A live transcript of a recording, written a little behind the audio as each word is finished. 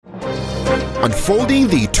unfolding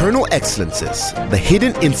the eternal excellences, the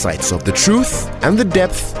hidden insights of the truth, and the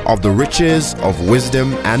depth of the riches of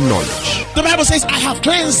wisdom and knowledge. The Bible says, I have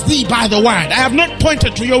cleansed thee by the word. I have not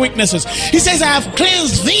pointed to your weaknesses. He says, I have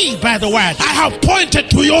cleansed thee by the word. I have pointed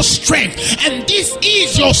to your strength. And this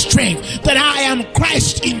is your strength, that I am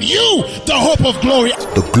Christ in you, the hope of glory.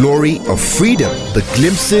 The glory of freedom, the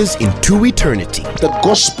glimpses into eternity. The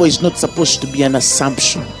gospel is not supposed to be an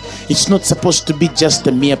assumption. It's not supposed to be just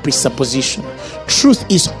a mere presupposition. Truth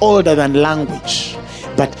is older than language,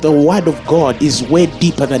 but the word of God is way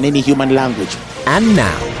deeper than any human language. And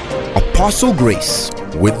now, Apostle Grace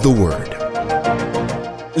with the word.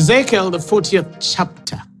 Ezekiel, the 40th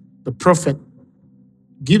chapter, the prophet,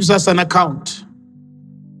 gives us an account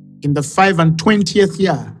in the 25th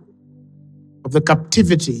year of the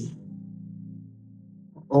captivity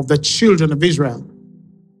of the children of Israel.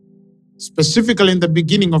 Specifically in the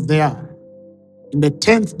beginning of the year, in the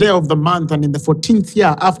 10th day of the month, and in the 14th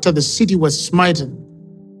year after the city was smitten,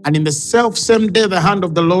 and in the self-same day the hand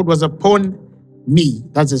of the Lord was upon me,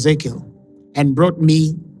 that's Ezekiel, and brought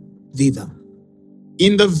me thither.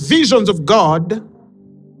 In the visions of God,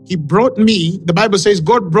 he brought me, the Bible says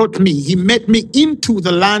God brought me, he met me into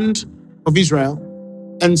the land of Israel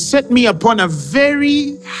and set me upon a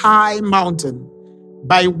very high mountain,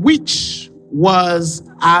 by which was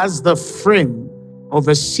as the frame of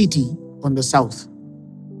a city on the south.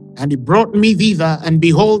 And he brought me thither, and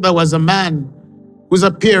behold, there was a man whose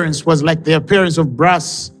appearance was like the appearance of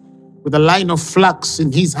brass, with a line of flax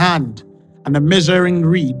in his hand and a measuring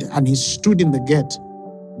reed, and he stood in the gate.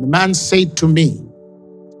 And the man said to me,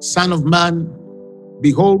 Son of man,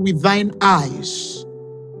 behold with thine eyes,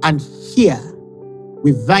 and hear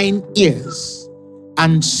with thine ears,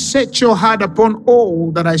 and set your heart upon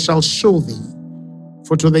all that I shall show thee,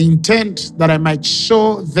 for to the intent that I might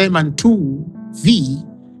show them unto thee,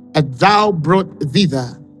 art thou brought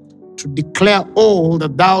thither, to declare all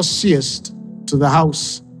that thou seest to the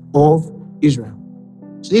house of Israel.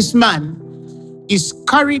 So this man is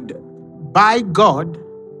carried by God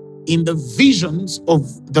in the visions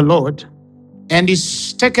of the Lord, and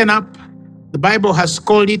is taken up, the Bible has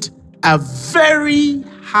called it a very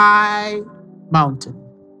high mountain.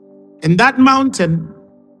 And that mountain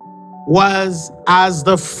was as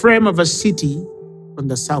the frame of a city on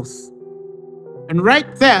the south. And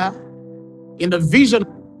right there in the vision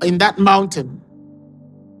in that mountain,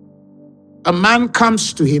 a man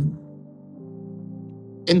comes to him,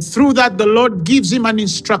 and through that the Lord gives him an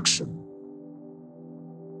instruction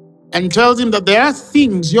and tells him that there are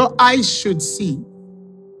things your eyes should see,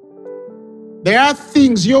 there are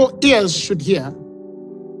things your ears should hear,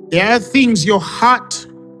 there are things your heart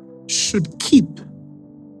should keep,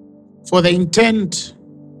 for the intent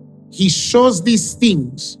he shows these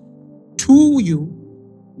things to you,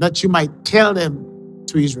 that you might tell them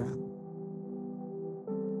to Israel.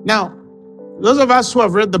 Now, those of us who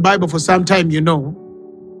have read the Bible for some time, you know,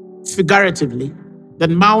 figuratively, that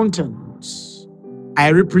mountains are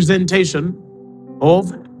a representation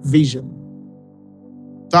of vision.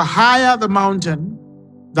 The higher the mountain,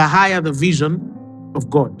 the higher the vision of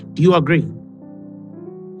God. Do you agree?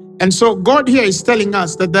 And so God here is telling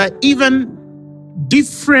us that there are even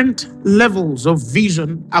different levels of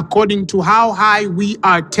vision according to how high we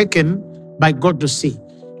are taken by God to see.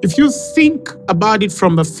 If you think about it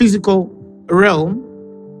from a physical realm,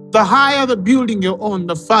 the higher the building you're on,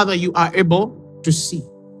 the farther you are able to see.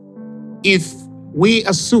 If we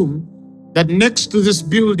assume that next to this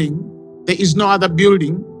building, there is no other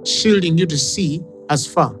building shielding you to see as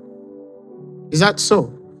far. Is that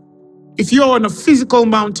so? If you're on a physical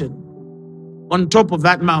mountain, on top of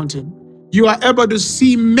that mountain, you are able to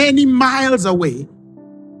see many miles away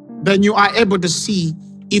than you are able to see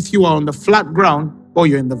if you are on the flat ground or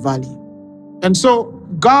you're in the valley. And so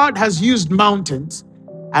God has used mountains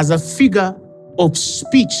as a figure of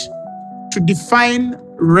speech to define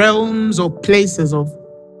realms or places of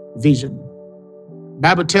vision. The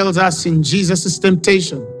Bible tells us in Jesus'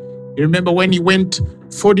 temptation, you remember when he went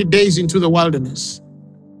 40 days into the wilderness,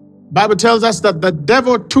 the Bible tells us that the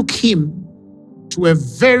devil took him to a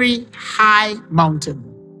very high mountain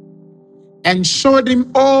and showed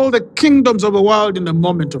him all the kingdoms of the world in a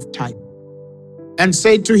moment of time, and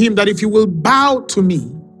said to him that if you will bow to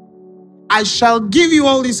me, I shall give you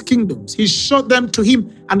all these kingdoms. He showed them to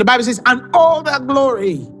him, and the Bible says, and all their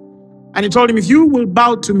glory. And he told him, if you will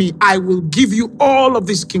bow to me, I will give you all of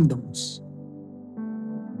these kingdoms.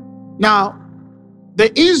 Now,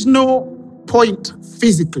 there is no point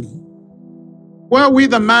physically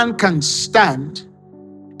wherewith a man can stand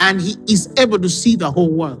and he is able to see the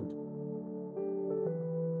whole world.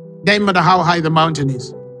 Doesn't matter how high the mountain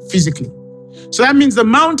is physically. So that means the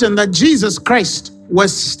mountain that Jesus Christ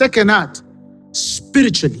was taken at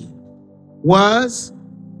spiritually was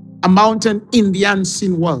a mountain in the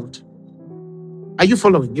unseen world. Are you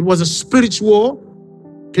following? It was a spiritual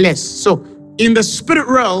place. So in the spirit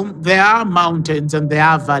realm, there are mountains and there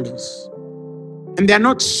are valleys. And they're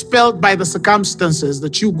not spelled by the circumstances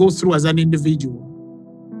that you go through as an individual.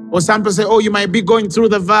 Or some people say, oh, you might be going through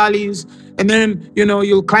the valleys and then,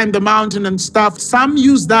 you'll climb the mountain and stuff. Some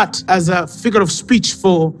use that as a figure of speech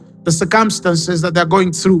for the circumstances that they're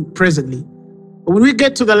going through presently. But when we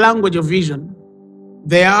get to the language of vision,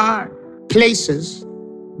 there are places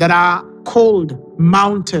that are called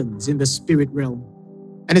mountains in the spirit realm.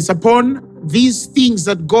 And it's upon these things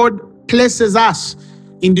that God places us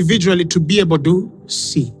individually to be able to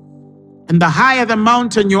see. And the higher the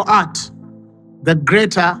mountain you're at, the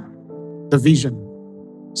greater the vision.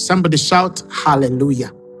 Somebody shout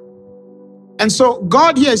hallelujah. And so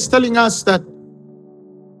God here is telling us that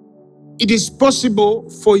it is possible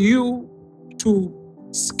for you to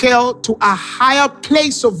scale to a higher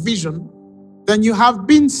place of vision than you have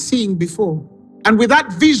been seeing before. And with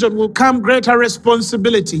that vision will come greater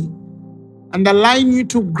responsibility and align you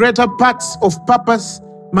to greater parts of purpose,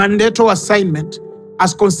 mandate, or assignment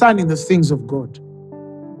as concerning the things of God.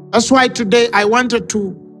 That's why today I wanted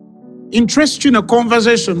to interest you in a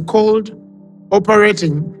conversation called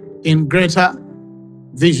Operating in Greater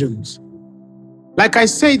Visions. Like I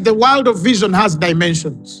said, the world of vision has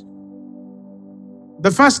dimensions.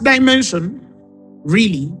 The first dimension,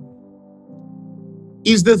 really,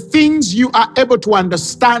 is the things you are able to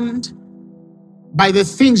understand by the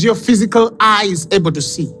things your physical eye is able to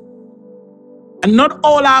see. And not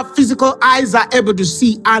all our physical eyes are able to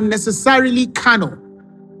see are necessarily carnal.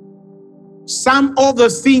 Some of the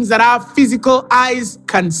things that our physical eyes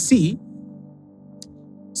can see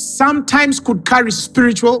sometimes could carry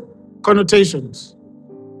spiritual connotations.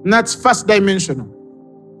 And that's first dimensional.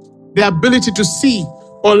 The ability to see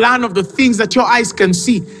or learn of the things that your eyes can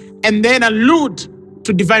see and then allude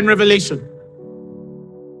to divine revelation.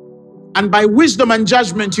 And by wisdom and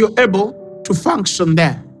judgment, you're able to function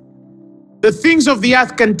there. The things of the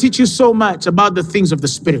earth can teach you so much about the things of the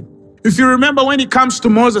spirit. If you remember when he comes to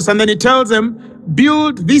Moses and then he tells him,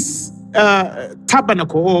 build this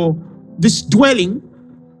tabernacle or this dwelling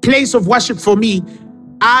place of worship for me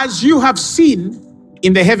as you have seen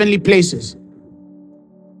in the heavenly places.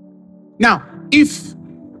 Now, if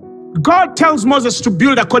God tells Moses to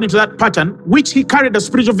build according to that pattern, which he carried a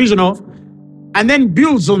spiritual vision of, and then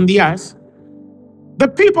builds on the earth, the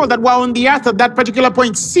people that were on the earth at that particular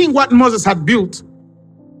point, seeing what Moses had built,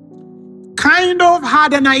 kind of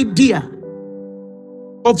had an idea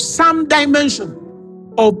of some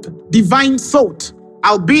dimension of divine thought,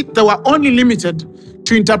 albeit they were only limited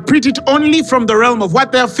to interpret it only from the realm of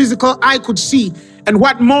what their physical eye could see and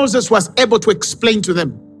what Moses was able to explain to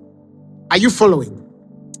them. Are you following?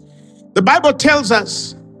 The Bible tells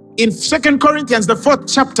us in 2 Corinthians, the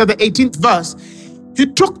 4th chapter, the 18th verse, he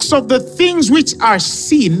talks of the things which are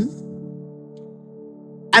seen,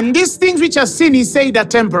 and these things which are seen, he said, are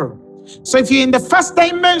temporal. So if you're in the first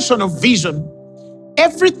dimension of vision,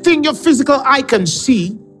 everything your physical eye can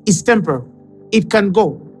see is temporal. It can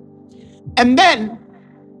go. And then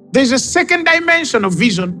there's a second dimension of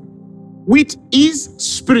vision, which is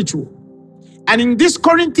spiritual. And in this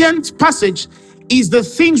Corinthians passage is the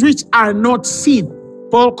things which are not seen.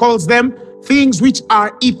 Paul calls them things which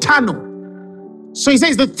are eternal. So he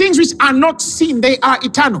says the things which are not seen, they are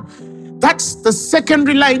eternal. That's the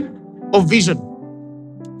secondary line of vision.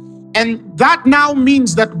 And that now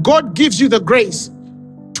means that God gives you the grace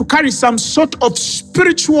to carry some sort of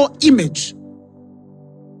spiritual image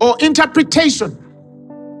or interpretation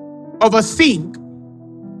of a thing.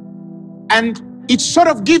 And it sort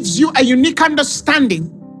of gives you a unique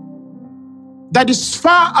understanding that is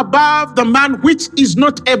far above the man which is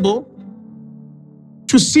not able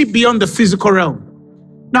to see beyond the physical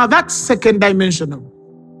realm. Now that's second dimensional.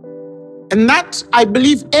 And that, I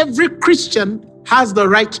believe, every Christian has the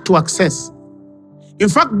right to access. In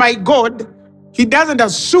fact, by God, he doesn't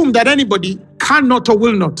assume that anybody cannot or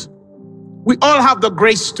will not. We all have the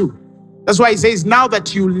grace to. That's why he says, now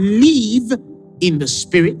that you live in the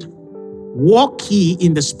Spirit, walk ye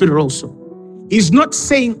in the Spirit also. He's not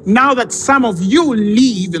saying now that some of you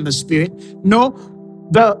live in the Spirit. No,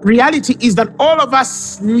 the reality is that all of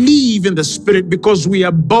us live in the Spirit because we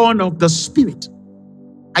are born of the Spirit.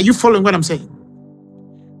 Are you following what I'm saying?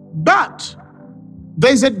 But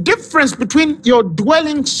there's a difference between your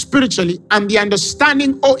dwelling spiritually and the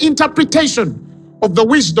understanding or interpretation of the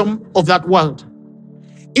wisdom of that world.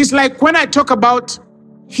 It's like when I talk about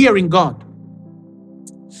hearing God.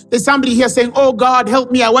 There's somebody here saying, oh God,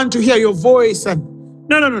 help me, I want to hear your voice. And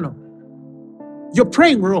no. You're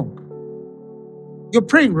praying wrong. You're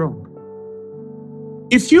praying wrong.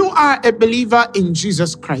 If you are a believer in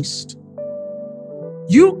Jesus Christ,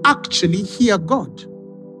 you actually hear God.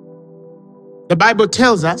 The Bible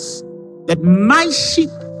tells us that my sheep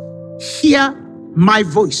hear my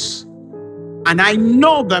voice, and I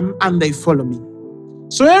know them and they follow me.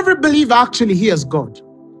 So every believer actually hears God.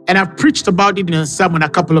 And I've preached about it in a sermon a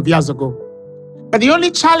couple of years ago. But the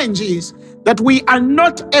only challenge is that we are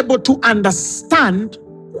not able to understand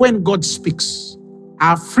when God speaks.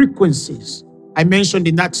 Our frequencies, I mentioned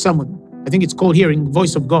in that sermon, I think it's called hearing the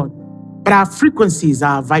voice of God. But our frequencies,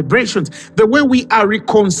 our vibrations, the way we are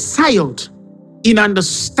reconciled in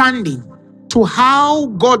understanding to how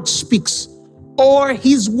God speaks or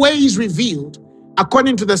his ways revealed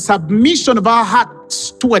according to the submission of our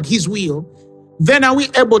hearts toward his will, then are we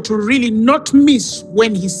able to really not miss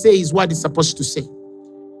when he says what he's supposed to say.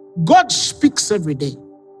 God speaks every day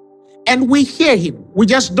and we hear him. We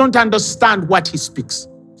just don't understand what he speaks.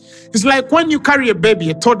 It's like when you carry a baby,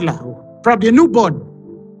 a toddler, probably a newborn,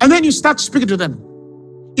 and then you start speaking to them.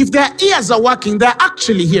 If their ears are working, they're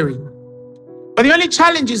actually hearing. But the only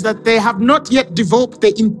challenge is that they have not yet developed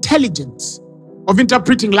the intelligence of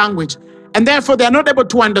interpreting language, and therefore they are not able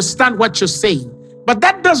to understand what you're saying. But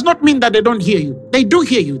that does not mean that they don't hear you. They do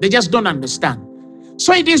hear you, they just don't understand.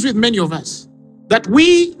 So it is with many of us, that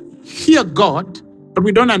we hear God, but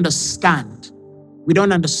we don't understand. We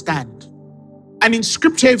don't understand. And in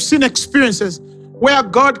scripture, I've seen experiences where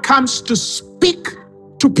God comes to speak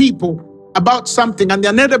to people about something and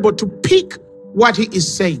they're not able to pick what he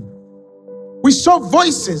is saying. We saw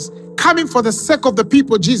voices coming for the sake of the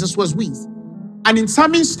people Jesus was with. And in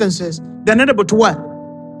some instances, they're not able to what?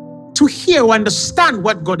 To hear or understand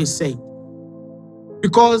what God is saying.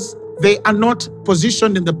 Because they are not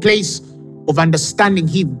positioned in the place of understanding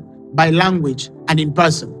him by language and in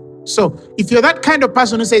person. So if you're that kind of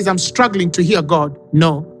person who says, I'm struggling to hear God,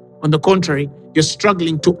 no. On the contrary, you're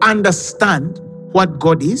struggling to understand what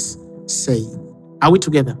God is saying. Are we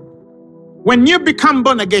together? When you become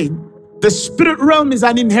born again, the spirit realm is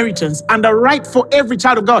an inheritance and a right for every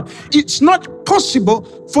child of God. It's not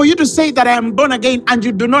possible for you to say that I am born again and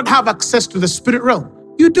you do not have access to the spirit realm.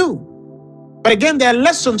 You do. But again, there are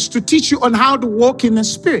lessons to teach you on how to walk in the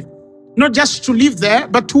spirit. Not just to live there,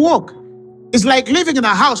 but to walk. It's like living in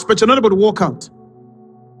a house, but you're not able to walk out.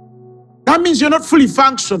 That means you're not fully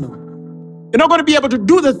functional. You're not going to be able to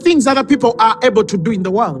do the things other people are able to do in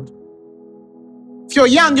the world. If you're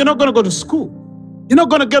young, you're not going to go to school. You're not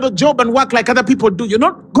going to get a job and work like other people do. You're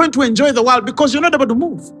not going to enjoy the world because you're not able to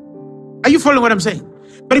move. Are you following what I'm saying?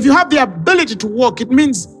 But if you have the ability to walk, it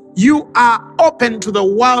means you are open to the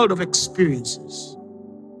world of experiences.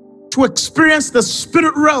 To experience the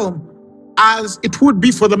spirit realm as it would be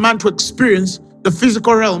for the man to experience the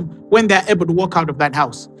physical realm when they're able to walk out of that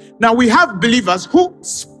house. Now we have believers who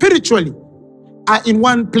spiritually are in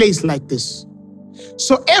one place like this.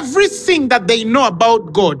 So everything that they know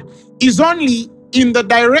about God is only in the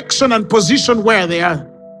direction and position where they are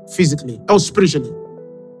physically or spiritually.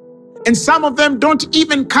 And some of them don't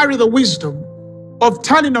even carry the wisdom of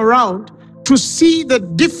turning around to see the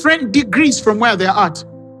different degrees from where they are at.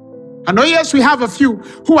 And oh yes, we have a few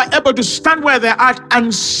who are able to stand where they're at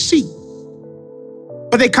and see.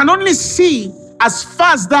 But they can only see as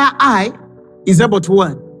far as their eye is able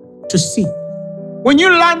to see. When you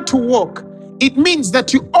learn to walk, it means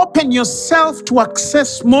that you open yourself to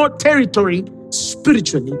access more territory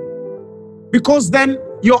spiritually, because then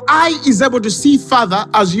your eye is able to see further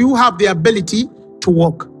as you have the ability to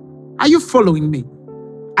walk. Are you following me?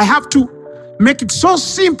 I have to make it so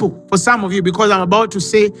simple for some of you because I'm about to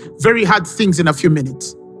say very hard things in a few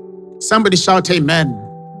minutes. Somebody shout amen.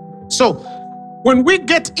 So when we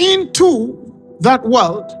get into that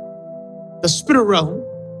world, the spirit realm,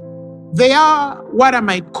 they are what I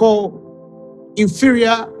might call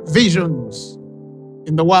inferior visions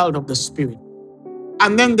in the world of the spirit.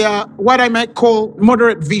 And then there are what I might call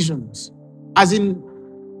moderate visions, as in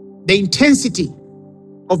the intensity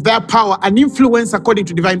of their power and influence according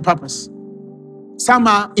to divine purpose. Some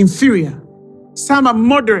are inferior, some are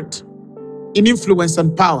moderate in influence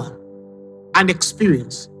and power and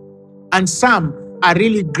experience, and some are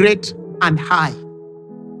really great and high.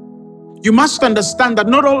 You must understand that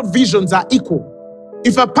not all visions are equal.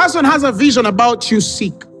 If a person has a vision about you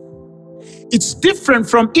sick, it's different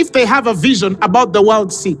from if they have a vision about the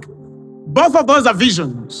world sick. Both of those are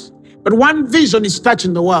visions, but one vision is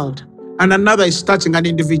touching the world and another is touching an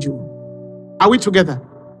individual. Are we together?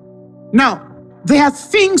 Now, there are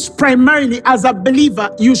things primarily as a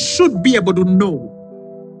believer you should be able to know.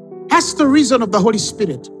 That's the reason of the Holy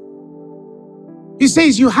Spirit. He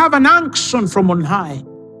says, you have an unction from on high.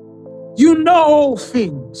 You know all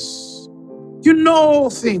things. You know all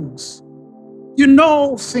things. You know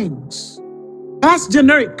all things. That's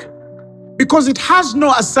generic because it has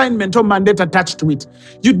no assignment or mandate attached to it.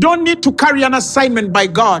 You don't need to carry an assignment by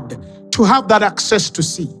God to have that access to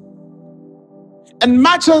see. And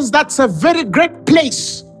much as that's a very great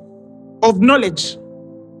place of knowledge,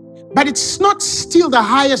 but it's not still the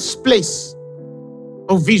highest place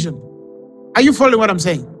of vision. Are you following what I'm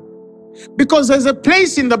saying? Because there's a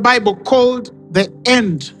place in the Bible called the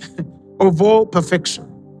end of all perfection.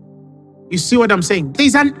 You see what I'm saying?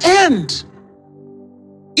 There's an end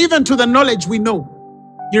even to the knowledge we know.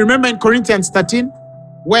 You remember in Corinthians 13,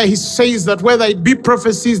 where he says that whether it be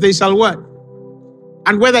prophecies, they shall what?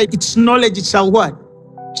 And whether it's knowledge, it shall what?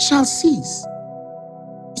 It shall cease.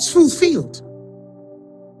 It's fulfilled.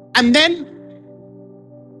 And then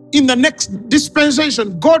in the next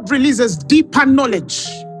dispensation, God releases deeper knowledge.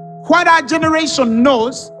 What our generation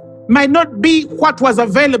knows might not be what was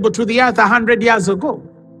available to the earth 100 years ago.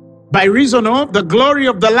 By reason of the glory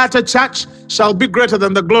of the latter church shall be greater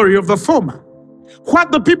than the glory of the former.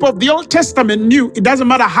 What the people of the Old Testament knew, it doesn't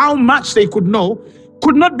matter how much they could know,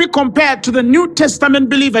 could not be compared to the New Testament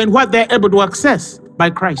believer in what they're able to access by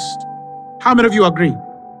Christ. How many of you agree?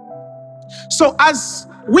 So as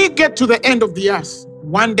we get to the end of the earth,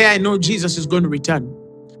 one day I know Jesus is going to return.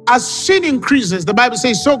 As sin increases, the Bible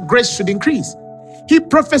says, so grace should increase. He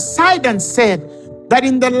prophesied and said that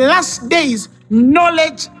in the last days,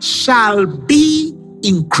 knowledge shall be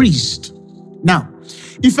increased. Now,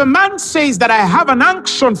 if a man says that I have an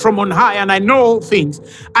unction from on high and I know all things,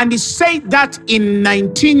 and he said that in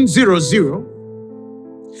 1900,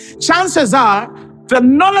 chances are the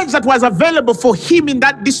knowledge that was available for him in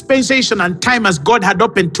that dispensation and time as God had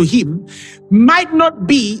opened to him might not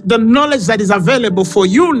be the knowledge that is available for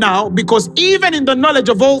you now, because even in the knowledge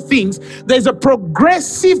of all things, there's a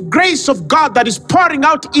progressive grace of God that is pouring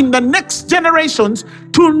out in the next generations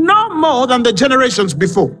to know more than the generations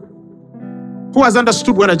before. Who has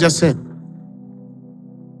understood what I just said?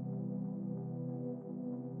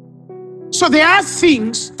 So there are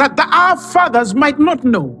things that our fathers might not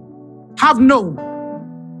know, have known.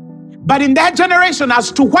 But in that generation,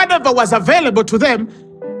 as to whatever was available to them,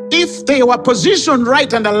 if they were positioned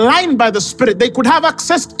right and aligned by the Spirit, they could have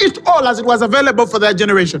accessed it all as it was available for their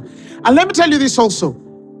generation. And let me tell you this also.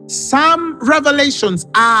 Some revelations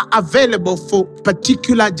are available for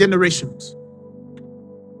particular generations.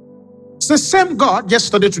 It's the same God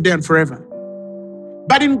yesterday, today, and forever.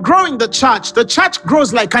 But in growing the church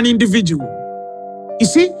grows like an individual. You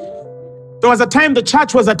see, there was a time the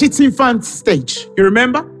church was at its infant stage. You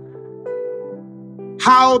remember?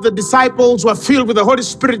 How the disciples were filled with the Holy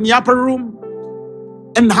Spirit in the upper room,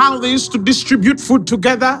 and how they used to distribute food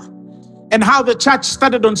together, and how the church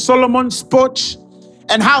started on Solomon's porch,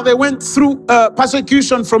 and how they went through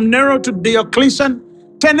persecution from Nero to Diocletian,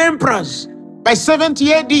 10 emperors. By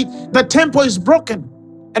 70 AD, the temple is broken,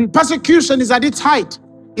 and persecution is at its height.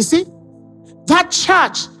 You see, that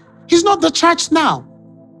church is not the church now.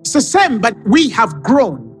 It's the same, but we have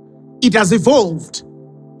grown. It has evolved.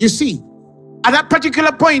 You see, at that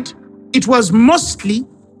particular point, it was mostly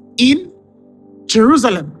in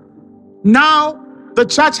Jerusalem. Now, the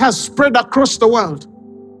church has spread across the world.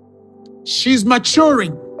 She's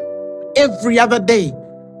maturing every other day.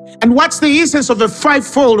 And what's the essence of a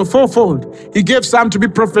fivefold or fourfold? He gave some to be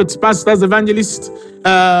prophets, pastors, evangelists,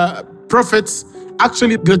 prophets.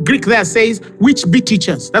 Actually, the Greek there says, which be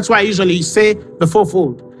teachers. That's why I usually say the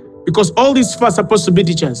fourfold. Because all these four are supposed to be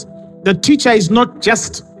teachers. The teacher is not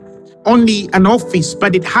just only an office,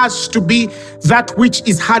 but it has to be that which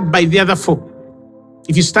is had by the other four.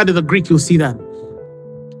 If you study the Greek, you'll see that.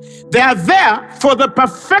 They are there for the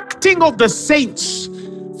perfecting of the saints,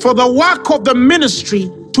 for the work of the ministry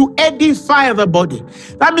to edify the body.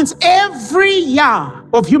 That means every year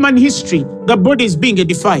of human history, the body is being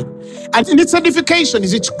edified. And in its edification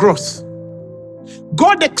is its growth.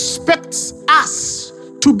 God expects us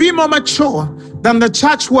to be more mature than the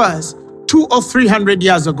church was 200 or 300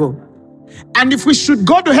 years ago. And if we should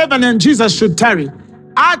go to heaven and Jesus should tarry,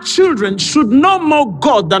 our children should know more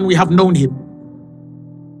God than we have known him.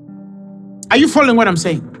 Are you following what I'm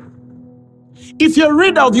saying? If you're a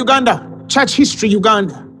reader of Uganda, church history,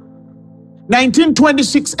 Uganda,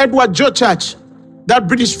 1926, Edward Joe Church, that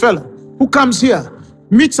British fellow who comes here,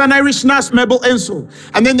 meets an Irish nurse, Mabel Ensel,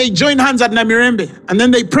 and then they join hands at Namirembe, and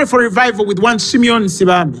then they pray for revival with one Simeon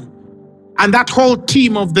Sibambi. And that whole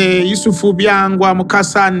team of the Yusufu Biangwa,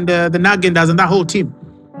 Mukasa, and the Nagendas, and that whole team.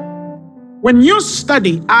 When you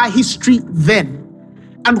study our history then,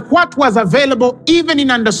 and what was available even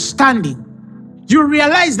in understanding, you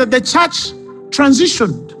realize that the church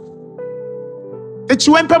transitioned. The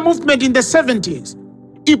Chiwempe movement in the 70s,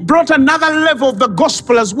 it brought another level of the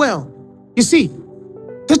gospel as well. You see,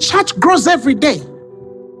 the church grows every day.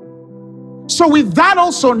 So with that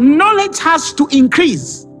also, knowledge has to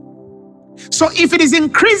increase. So if it is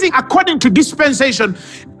increasing according to dispensation,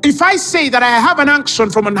 if I say that I have an unction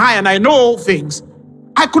from on high and I know all things,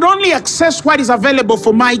 I could only access what is available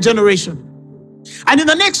for my generation. And in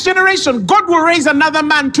the next generation, God will raise another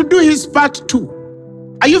man to do his part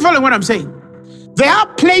too. Are you following what I'm saying? There are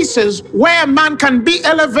places where a man can be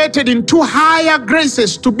elevated into higher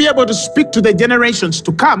graces to be able to speak to the generations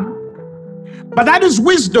to come. But that is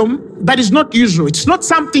wisdom that is not usual. It's not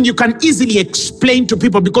something you can easily explain to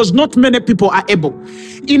people because not many people are able.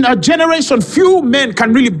 In a generation, few men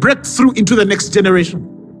can really break through into the next generation.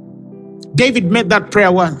 David made that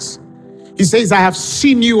prayer once. He says, I have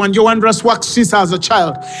seen you and your wondrous works since I was a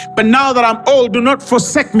child. But now that I'm old, do not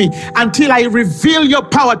forsake me until I reveal your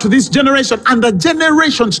power to this generation and the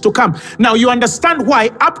generations to come. Now you understand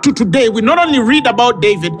why up to today, we not only read about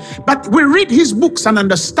David, but we read his books and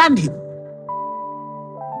understand him.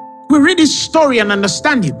 We read his story and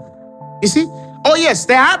understand him. You see? Oh yes,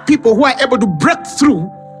 there are people who are able to break through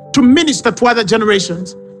to minister to other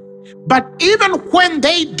generations. But even when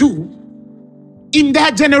they do, in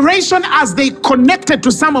their generation, as they connected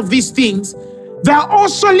to some of these things, there are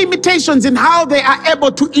also limitations in how they are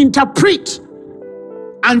able to interpret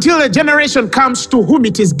until the generation comes to whom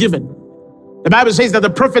it is given. The Bible says that the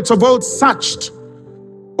prophets of old searched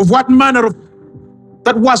of what manner of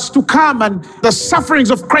that was to come and the sufferings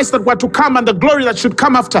of Christ that were to come and the glory that should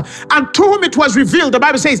come after. And to whom it was revealed, the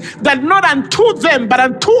Bible says that not unto them, but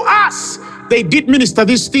unto us, they did minister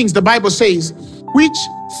these things, the Bible says, which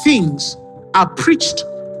things are preached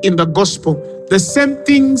in the gospel, the same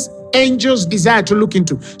things angels desire to look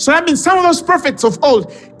into. So that means some of those prophets of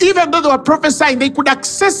old, even though they were prophesying, they could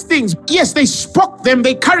access things. Yes, they spoke them,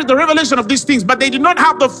 they carried the revelation of these things, but they did not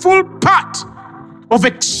have the full part of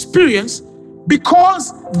experience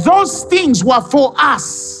because those things were for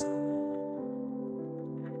us.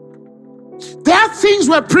 There are things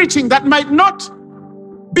we're preaching that might not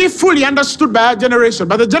be fully understood by our generation,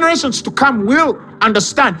 but the generations to come will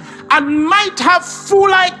understand and might have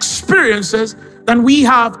fuller experiences than we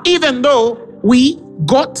have, even though we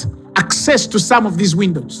got access to some of these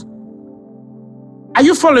windows. Are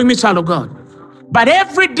you following me, child of God? But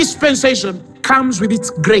every dispensation comes with its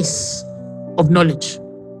grace of knowledge.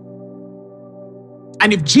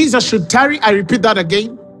 And if Jesus should tarry, I repeat that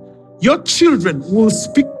again, your children will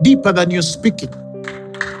speak deeper than you're speaking.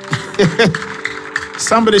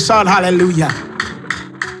 Somebody shout hallelujah.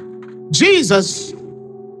 Jesus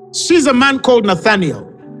sees a man called Nathanael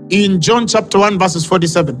in John chapter 1 verses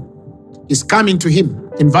 47. He's coming to him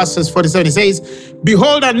in verses 47. He says,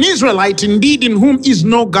 behold, an Israelite indeed in whom is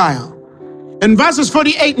no guile. In verses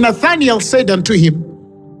 48, Nathanael said unto him,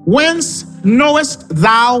 whence knowest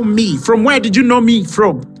thou me? From where did you know me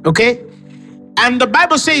from? Okay. And the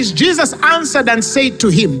Bible says, Jesus answered and said to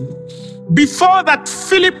him, before that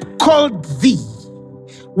Philip called thee,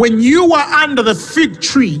 when you were under the fig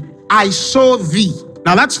tree, I saw thee.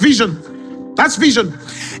 Now that's vision. That's vision.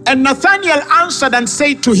 And Nathanael answered and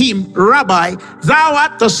said to him, Rabbi, thou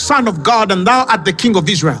art the Son of God, and thou art the King of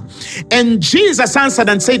Israel. And Jesus answered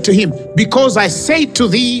and said to him, because I say to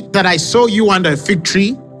thee that I saw you under a fig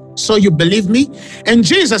tree, so you believe me? And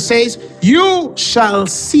Jesus says, you shall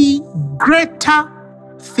see greater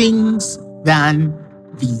things than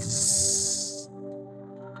these.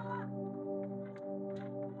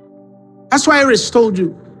 That's why Iris told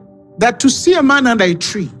you that to see a man under a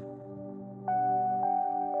tree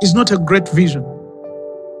is not a great vision.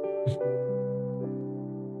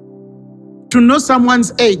 To know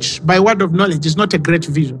someone's age by word of knowledge is not a great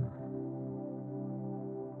vision.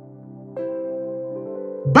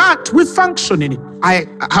 But we function in it. I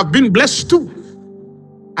have been blessed too.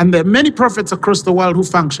 And there are many prophets across the world who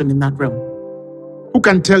function in that realm. Who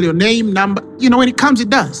can tell your name, number. You know, when it comes, it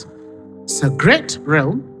does. It's a great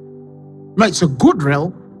realm. It's a good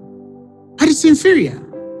realm, but it's inferior.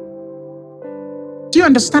 Do you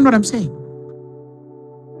understand what I'm saying?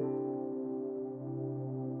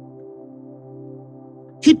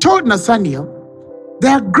 He told Nathanael,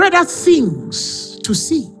 there are greater things to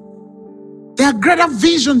see. There are greater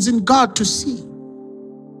visions in God to see.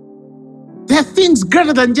 There are things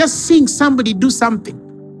greater than just seeing somebody do something.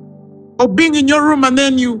 Or being in your room and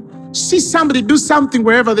then you see somebody do something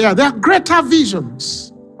wherever they are. There are greater visions.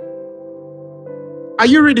 Are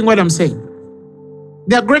you reading what I'm saying?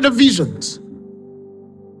 There are greater visions.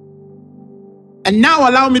 And now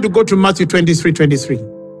allow me to go to Matthew 23:23.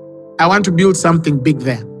 I want to build something big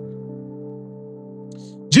there.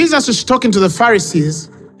 Jesus is talking to the Pharisees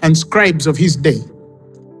and scribes of his day.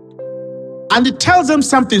 And he tells them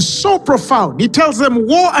something so profound. He tells them,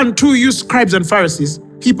 "Woe unto you, scribes and Pharisees,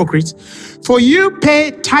 hypocrites, for you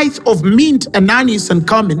pay tithe of mint and anise and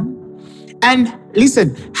cumin, and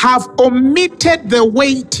listen, have omitted the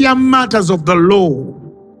weightier matters of the law,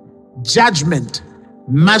 judgment,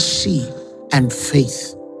 mercy, and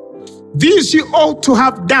faith. These you ought to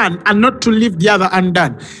have done and not to leave the other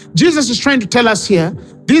undone." Jesus is trying to tell us here,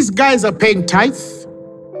 these guys are paying tithe.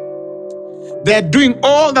 They're doing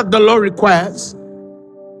all that the law requires,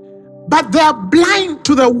 but they are blind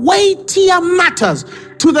to the weightier matters,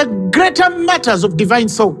 to the greater matters of divine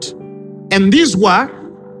thought. And these were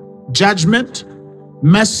judgment,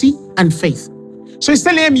 mercy, and faith. So he's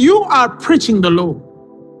telling him, you are preaching the law,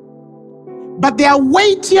 but there are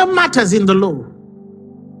weightier matters in the law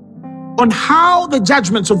on how the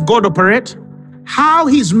judgments of God operate, how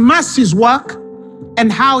his mercies work,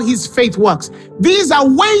 and how his faith works. These are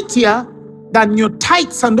weightier than your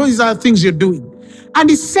tithes and those other things you're doing. And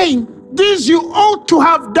he's saying, these you ought to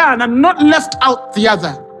have done and not left out the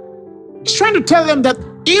other. He's trying to tell them that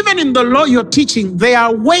even in the law you're teaching, there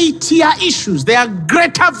are weightier issues, there are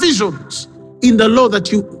greater visions in the law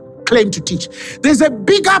that you claim to teach. There's a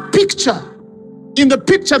bigger picture in the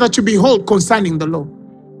picture that you behold concerning the law.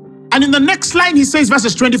 And in the next line, he says,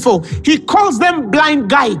 verses 24, he calls them blind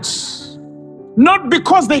guides, not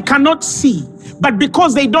because they cannot see, but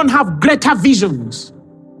because they don't have greater visions.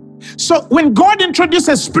 So when God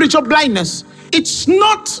introduces spiritual blindness, it's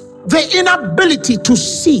not the inability to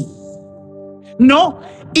see. No,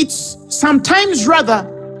 it's sometimes rather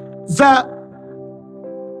the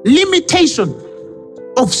limitation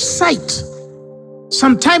of sight,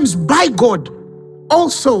 sometimes by God,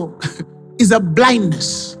 also is a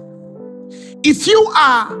blindness. If you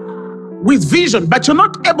are with vision, but you're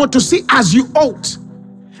not able to see as you ought,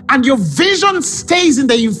 and your vision stays in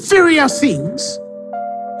the inferior things,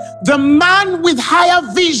 the man with higher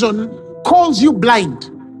vision calls you blind.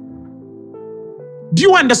 Do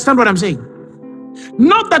you understand what I'm saying?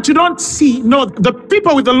 Not that you don't see. No, the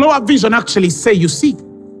people with the lower vision actually say you see.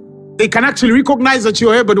 They can actually recognize that you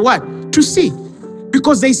are able to what? To see.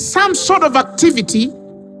 Because there's some sort of activity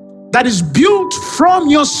that is built from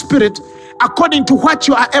your spirit according to what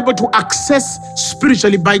you are able to access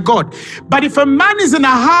spiritually by God. But if a man is in a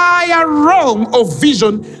higher realm of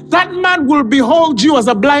vision, that man will behold you as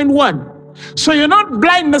a blind one. So you're not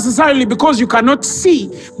blind necessarily because you cannot see,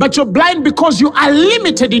 but you're blind because you are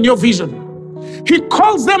limited in your vision. He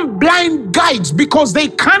calls them blind guides because they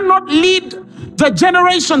cannot lead the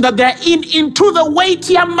generation that they're in into the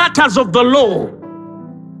weightier matters of the law,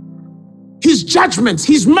 his judgments,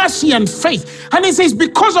 his mercy and faith. And he says,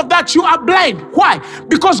 because of that, you are blind. Why?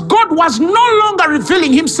 Because God was no longer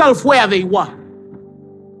revealing himself where they were.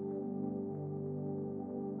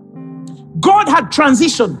 God had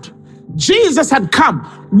transitioned. Jesus had come,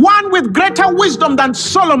 one with greater wisdom than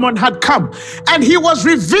Solomon had come. And he was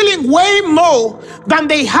revealing way more than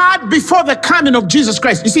they had before the coming of Jesus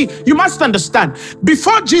Christ. You see, you must understand,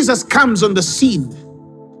 before Jesus comes on the scene,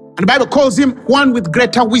 and the Bible calls him one with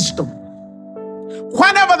greater wisdom,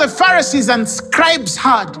 whatever the Pharisees and scribes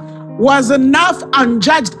had was enough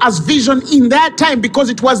unjudged as vision in their time because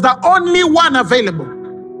it was the only one available.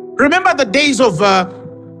 Remember the days of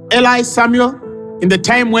Eli, Samuel, in the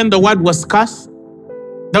time when the word was scarce?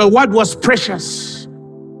 The word was precious.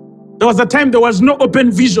 There was a time there was no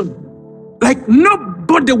open vision. Like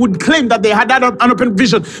nobody would claim that they had an open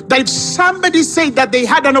vision. That if somebody said that they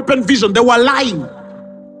had an open vision, they were lying.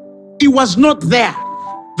 It was not there.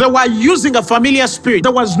 They were using a familiar spirit.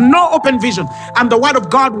 There was no open vision. And the word of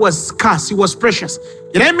God was scarce. It was precious.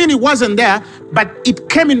 It didn't mean it wasn't there, but it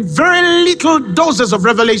came in very little doses of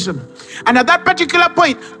revelation. And at that particular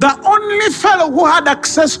point, the only fellow who had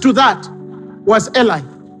access to that was Eli.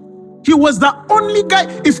 He was the only guy.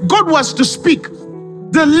 If God was to speak,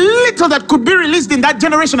 the little that could be released in that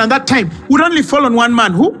generation and that time would only fall on one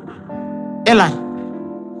man. Who? Eli.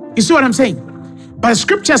 You see what I'm saying? But the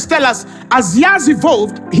scriptures tell us, as years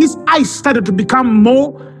evolved, his eyes started to become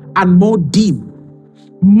more and more dim.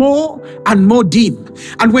 More and more dim.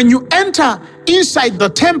 And when you enter inside the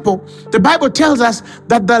temple, the Bible tells us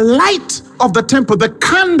that the light of the temple, the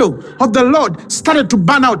candle of the Lord, started to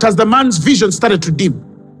burn out as the man's vision started to dim.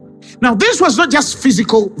 Now, this was not just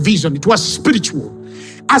physical vision, it was spiritual.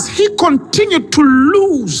 As he continued to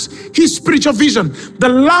lose his spiritual vision, the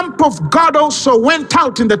lamp of God also went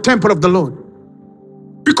out in the temple of the Lord.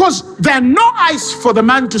 Because there are no eyes for the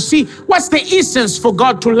man to see. What's the essence for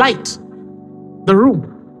God to light? the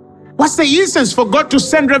room. What's the instance for God to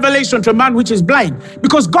send revelation to a man which is blind?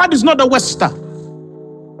 Because God is not a waster.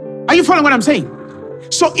 Are you following what I'm saying?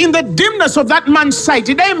 So in the dimness of that man's sight,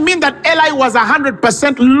 it didn't mean that Eli was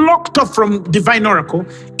 100% locked off from divine oracle.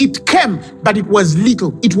 It came, but it was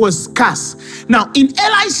little. It was scarce. Now, in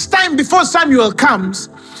Eli's time before Samuel comes,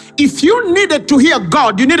 if you needed to hear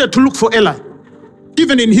God, you needed to look for Eli,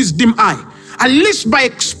 even in his dim eye. At least by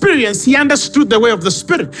experience, he understood the way of the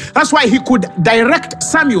Spirit. That's why he could direct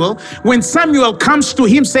Samuel when Samuel comes to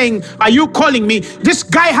him saying, "Are you calling me?" This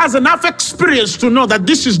guy has enough experience to know that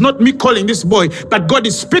this is not me calling this boy, but God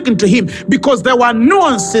is speaking to him, because there were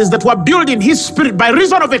nuances that were built in his spirit by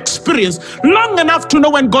reason of experience long enough to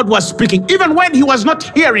know when God was speaking. Even when he was not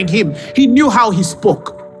hearing him, he knew how he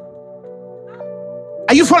spoke.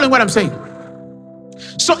 Are you following what I'm saying?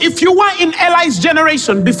 So if you were in Eli's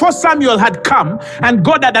generation before Samuel had come and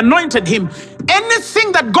God had anointed him,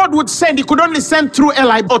 anything that God would send, he could only send through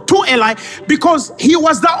Eli or to Eli, because he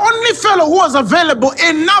was the only fellow who was available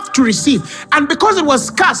enough to receive. And because it was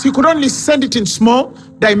scarce, he could only send it in small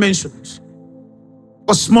dimensions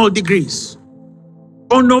or small degrees,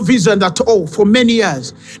 or no vision at all for many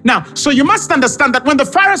years. Now, so you must understand that when the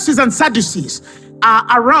Pharisees and Sadducees are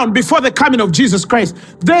around before the coming of Jesus Christ,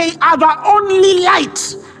 they are the only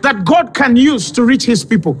light that God can use to reach his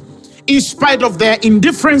people. In spite of their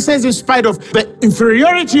indifferences, in spite of the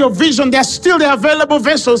inferiority of vision, they're still the available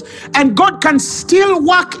vessels, and God can still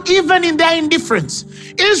work even in their indifference.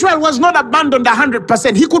 Israel was not abandoned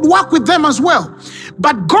 100%. He could work with them as well.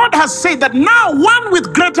 But God has said that now one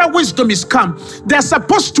with greater wisdom is come. They're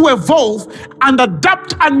supposed to evolve and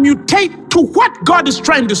adapt and mutate to what God is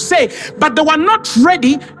trying to say. But they were not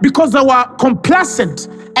ready because they were complacent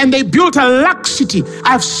and they built a laxity.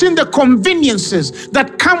 I've seen the conveniences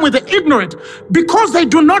that come with the ignorant because they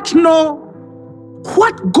do not know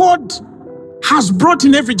what God has brought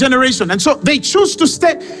in every generation. And so they choose to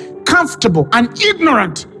stay comfortable and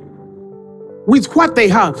ignorant with what they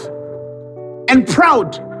have, and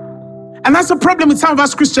proud. And that's the problem with some of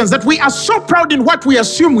us Christians, that we are so proud in what we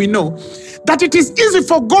assume we know, that it is easy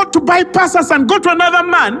for God to bypass us and go to another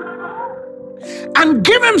man and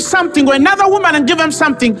give him something, or another woman and give him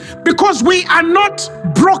something, because we are not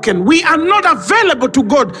broken. We are not available to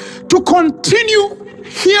God to continue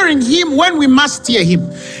hearing him when we must hear him.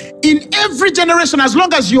 In every generation, as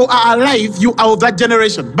long as you are alive, you are of that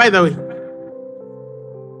generation. By the way,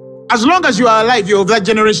 as long as you are alive, you're of that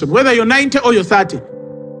generation, whether you're 90 or you're 30.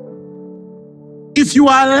 If you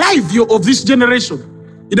are alive, you're of this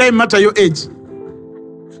generation. It doesn't matter your age.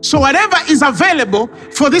 So whatever is available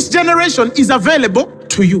for this generation is available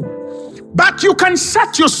to you. But you can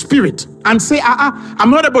set your spirit and say,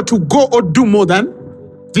 I'm not able to go or do more than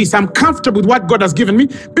this. I'm comfortable with what God has given me.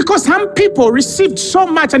 Because some people received so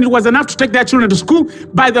much and it was enough to take their children to school,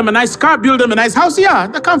 buy them a nice car, build them a nice house. Yeah,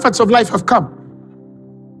 the comforts of life have come.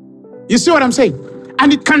 You see what I'm saying?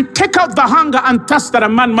 And it can take out the hunger and thirst that a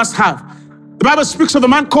man must have. The Bible speaks of a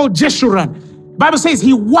man called Jeshurun. The Bible says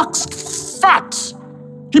he waxed fat.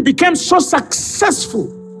 He became so successful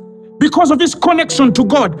because of his connection to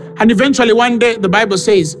God. And eventually one day, the Bible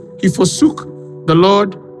says, he forsook the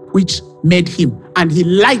Lord which made him, and he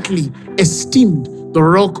lightly esteemed the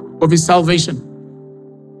rock of his salvation.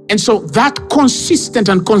 And so that consistent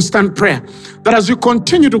and constant prayer, that as you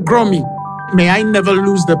continue to grow me, may I never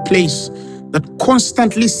lose the place that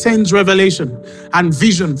constantly sends revelation and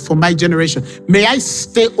vision for my generation. May I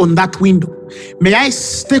stay on that window. May I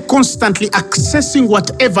stay constantly accessing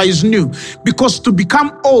whatever is new. Because to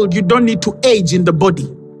become old, you don't need to age in the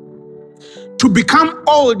body. To become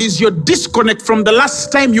old is your disconnect from the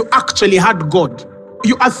last time you actually had God.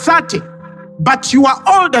 You are 30, but you are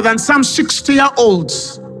older than some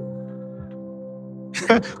 60-year-olds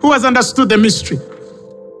who has understood the mystery.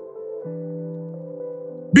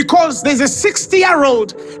 Because there's a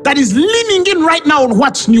 60-year-old that is leaning in right now on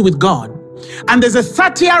what's new with God. And there's a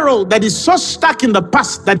 30-year-old that is so stuck in the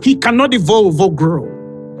past that he cannot evolve or grow.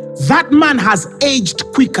 That man has aged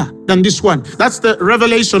quicker than this one. That's the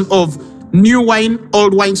revelation of new wine,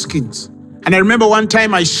 old wineskins. And I remember one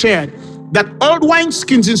time I shared that old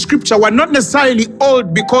wineskins in scripture were not necessarily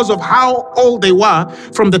old because of how old they were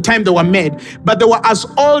from the time they were made, but they were as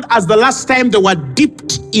old as the last time they were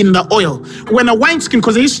dipped in the oil. When a wineskin,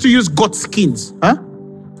 because they used to use goat skins,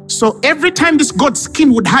 so every time this goat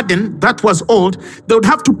skin would harden, that was old, they would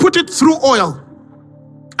have to put it through oil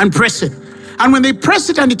and press it. And when they press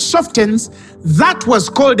it and it softens, that was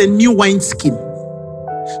called a new wineskin.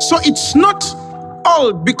 So it's not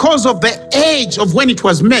old because of the age of when it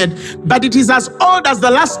was made, but it is as old as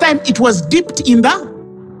the last time it was dipped in the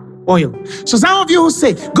oil. So some of you who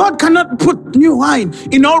say, God cannot put new wine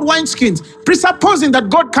in old wineskins, presupposing that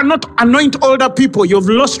God cannot anoint older people, you've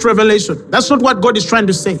lost revelation. That's not what God is trying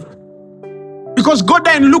to say. Because God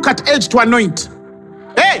doesn't look at age to anoint.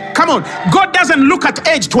 Hey, come on. God doesn't look at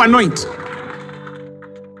age to anoint.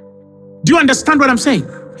 Do you understand what I'm saying?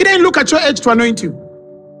 He didn't look at your age to anoint you.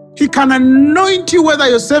 He can anoint you whether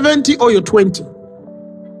you're 70 or you're 20.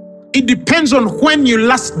 It depends on when you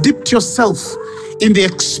last dipped yourself in the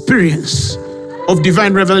experience of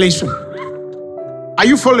divine revelation. Are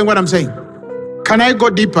you following what I'm saying? Can I go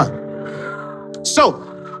deeper? So,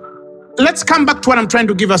 let's come back to what I'm trying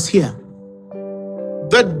to give us here.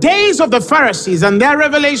 The days of the Pharisees and their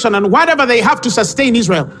revelation and whatever they have to sustain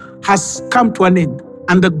Israel has come to an end,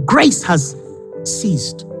 and the grace has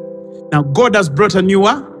ceased. Now, God has brought a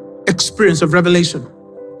newer experience of revelation.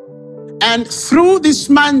 And through this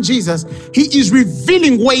man, Jesus, he is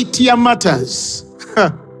revealing weightier matters.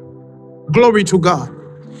 Glory to God.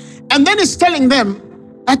 And then he's telling them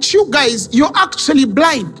that you guys, you're actually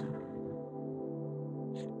blind.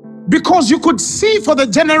 Because you could see for the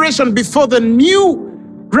generation before the new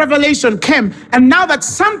revelation came. And now that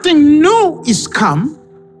something new is come,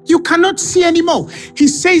 you cannot see anymore. He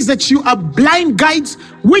says that you are blind guides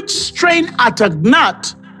which strain at a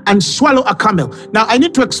gnat and swallow a camel. Now, I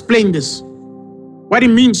need to explain this. What it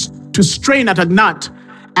means to strain at a gnat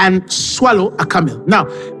and swallow a camel. Now,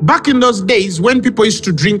 back in those days, when people used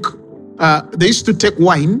to drink, they used to take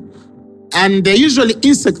wine, and they're usually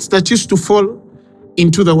insects that used to fall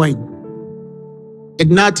into the wine. A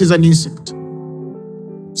gnat is an insect.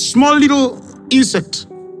 Small little insect.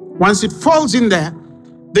 Once it falls in there,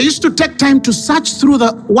 they used to take time to search through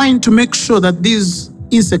the wine to make sure that these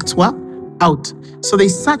insects were out. So they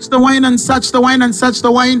search the wine and search the wine and search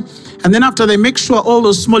the wine. And then after they make sure all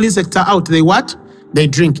those small insects are out, they what? They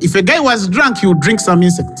drink. If a guy was drunk, he would drink some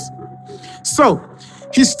insects. So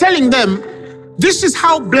he's telling them, this is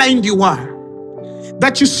how blind you are.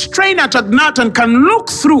 That you strain at a gnat and can look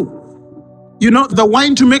through, the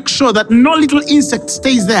wine to make sure that no little insect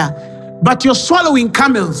stays there. But you're swallowing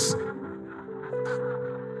camels.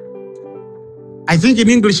 I think in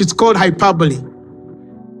English it's called hyperbole.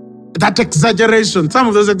 That exaggeration, some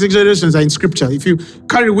of those exaggerations are in scripture. If you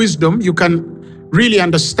carry wisdom, you can really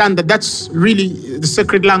understand that that's really the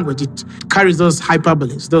sacred language. It carries those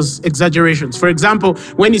hyperboles, those exaggerations. For example,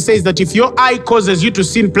 when he says that if your eye causes you to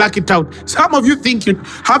sin, pluck it out. Some of you think you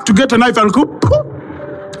have to get a knife and go, poof.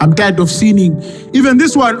 I'm tired of sinning. Even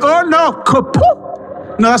this one, oh no,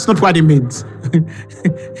 kapoo. No, that's not what it means.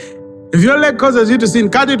 If your leg causes you to sin,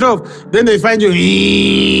 cut it off. Then they find you.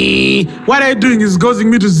 What are you doing is causing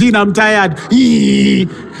me to sin. I'm tired. You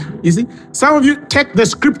see, some of you take the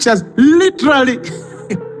scriptures literally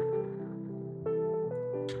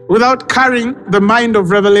without carrying the mind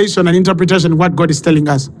of revelation and interpretation of what God is telling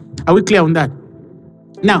us. Are we clear on that?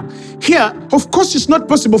 Now, here, of course, it's not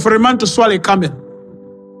possible for a man to swallow a camel,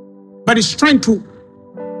 but he's trying to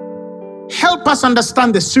help us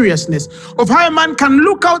understand the seriousness of how a man can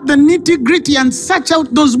look out the nitty-gritty and search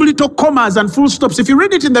out those little commas and full stops. If you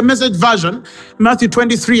read it in the Message version, Matthew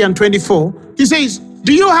 23 and 24, he says,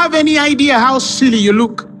 do you have any idea how silly you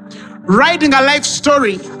look? Writing a life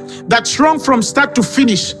story that's wrong from start to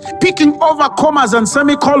finish, picking over commas and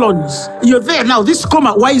semicolons. You're there now, this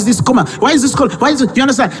comma, why is this comma? Why is this colon? Why is it? You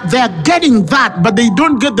understand? They're getting that, but they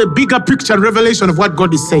don't get the bigger picture and revelation of what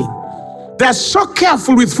God is saying. They're so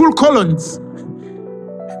careful with full colons.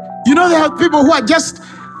 There are people who are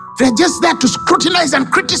they're just there to scrutinize and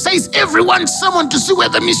criticize someone to see where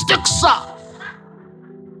the mistakes are.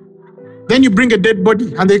 Then you bring a dead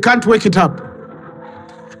body and they can't wake it up.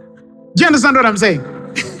 Do you understand what I'm saying?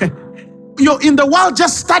 You're in the world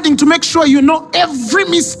just starting to make sure you know every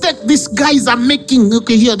mistake these guys are making.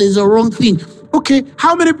 Okay, here there's a wrong thing. Okay,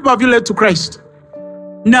 how many people have you led to Christ?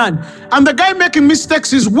 None. And the guy making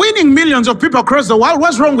mistakes is winning millions of people across the world.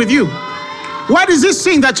 What's wrong with you? What is he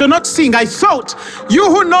seeing that you're not seeing? I thought you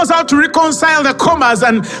who knows how to reconcile the commas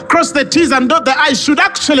and cross the T's and dot the I's should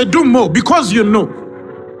actually do more because you know.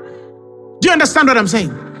 Do you understand what I'm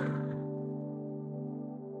saying?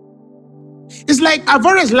 It's like I've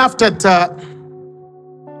always laughed at,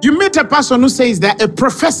 you meet a person who says they're a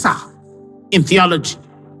professor in theology.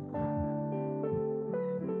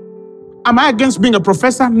 Am I against being a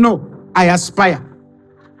professor? No, I aspire.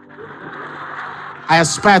 I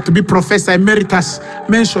aspire to be Professor Emeritus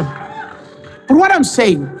mentioned. But what I'm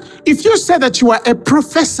saying, if you say that you are a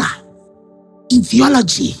professor in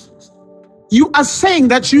theology, you are saying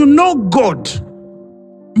that you know God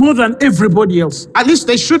more than everybody else. At least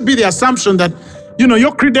there should be the assumption that,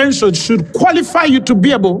 your credentials should qualify you to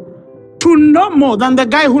be able to know more than the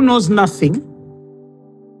guy who knows nothing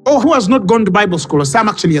or who has not gone to Bible school, or some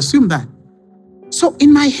actually assume that. So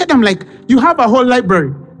in my head, I'm like, you have a whole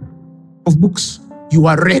library of books. You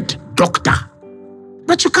are read doctor,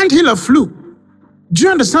 but you can't heal a flu. Do you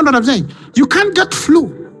understand what I'm saying? You can't get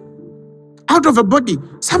flu out of a body.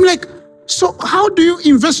 So I'm like, so how do you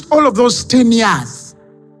invest all of those 10 years?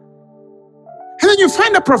 And then you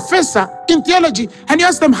find a professor in theology and you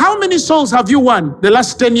ask them, how many souls have you won the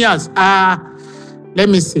last 10 years? Let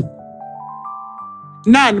me see.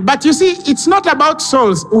 None. But you see, it's not about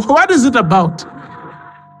souls. What is it about?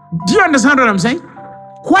 Do you understand what I'm saying?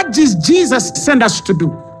 What does Jesus send us to do?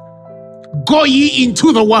 Go ye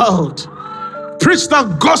into the world. Preach the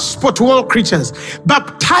gospel to all creatures,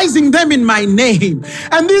 baptizing them in my name.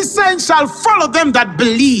 And these signs shall follow them that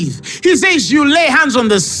believe. He says, you lay hands on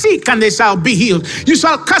the sick and they shall be healed. You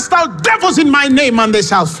shall cast out devils in my name and they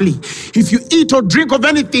shall flee. If you eat or drink of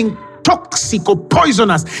anything toxic or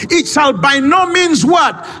poisonous, it shall by no means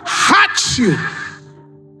what? Hurt you.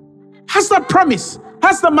 That's the promise.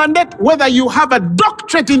 That's the mandate. Whether you have a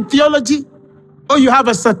doctorate in theology or you have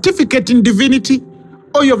a certificate in divinity,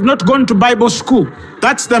 or you have not gone to Bible school.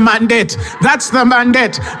 That's the mandate. That's the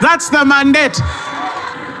mandate. That's the mandate.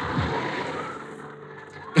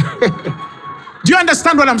 Do you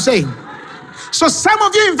understand what I'm saying? So some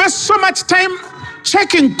of you invest so much time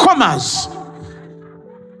checking commas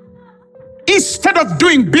instead of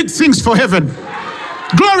doing big things for heaven.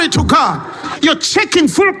 Glory to God. You're checking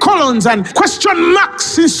full colons and question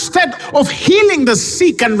marks instead of healing the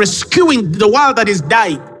sick and rescuing the world that is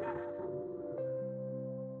dying.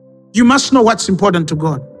 You must know what's important to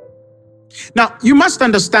God. Now, you must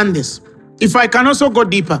understand this. If I can also go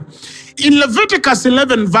deeper. In Leviticus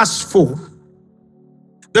 11 verse 4,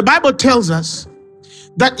 the Bible tells us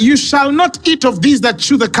that you shall not eat of these that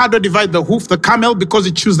chew the cud or divide the hoof. The camel, because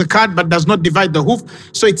it chews the cud but does not divide the hoof,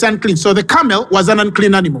 so it's unclean. So the camel was an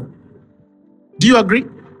unclean animal. Do you agree?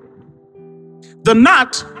 The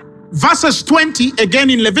gnat, verses 20, again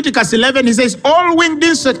in Leviticus 11, he says, all winged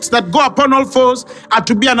insects that go upon all fours are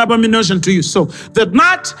to be an abomination to you. So the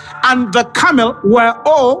gnat and the camel were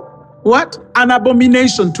all, what? An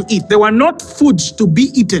abomination to eat. They were not foods to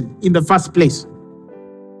be eaten in the first place.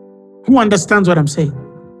 Who understands what I'm saying?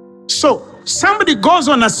 So somebody goes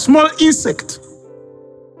on a small insect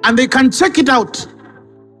and they can check it out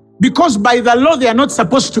because by the law they are not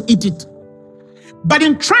supposed to eat it. But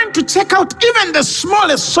in trying to check out even the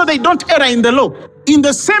smallest so they don't err in the law, in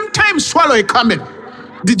the same time swallow a camel.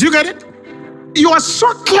 Did you get it? You are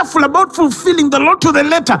so careful about fulfilling the law to the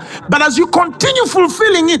letter, but as you continue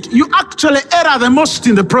fulfilling it, you actually err the most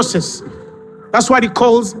in the process. That's what he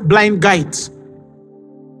calls blind guides.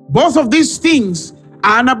 Both of these things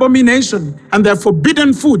are an abomination and they're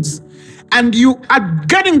forbidden foods. And you are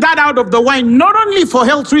getting that out of the wine, not only for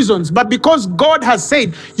health reasons, but because God has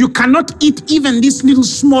said you cannot eat even this little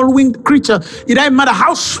small winged creature. It doesn't matter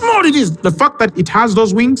how small it is. The fact that it has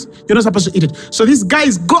those wings, you're not supposed to eat it. So these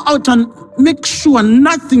guys go out and make sure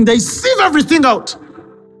nothing, they sieve everything out.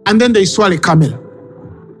 And then they swallow a camel.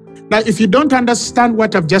 Now, if you don't understand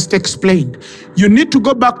what I've just explained, you need to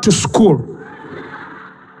go back to school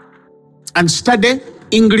and study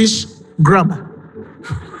English grammar.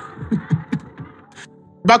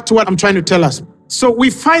 Back to what I'm trying to tell us. So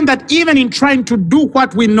we find that even in trying to do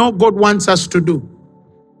what we know God wants us to do,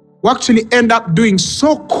 we actually end up doing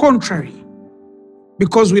so contrary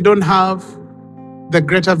because we don't have the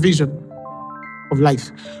greater vision of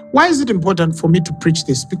life. Why is it important for me to preach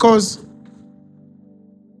this? Because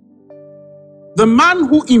the man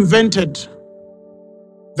who invented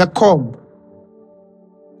the comb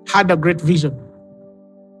had a great vision.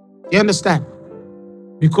 You understand?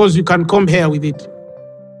 Because you can comb hair with it.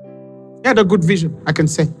 He had a good vision, I can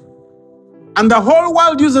say. And the whole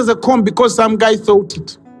world uses a comb because some guy thought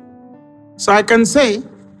it. So I can say,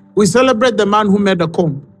 we celebrate the man who made a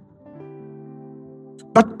comb.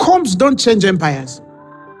 But combs don't change empires.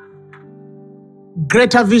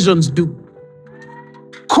 Greater visions do.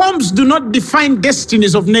 Combs do not define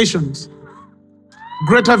destinies of nations.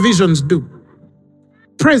 Greater visions do.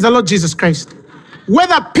 Praise the Lord Jesus Christ.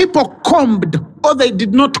 Whether people combed or they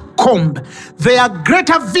did not comb, there are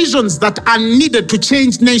greater visions that are needed to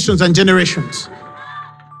change nations and generations.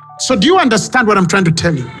 So do you understand what I'm trying to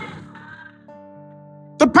tell you?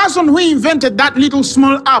 The person who invented that little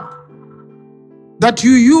small app that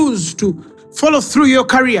you use to follow through your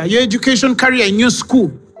career, your education career in your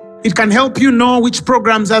school, it can help you know which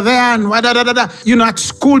programs are there and at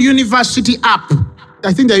school, university app.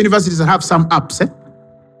 I think the universities have some apps,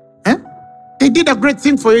 They did a great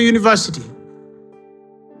thing for your university.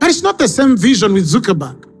 But it's not the same vision with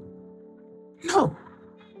Zuckerberg. No.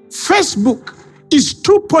 Facebook is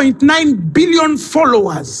 2.9 billion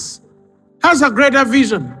followers. Has a greater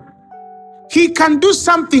vision. He can do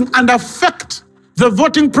something and affect the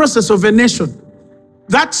voting process of a nation.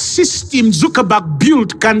 That system Zuckerberg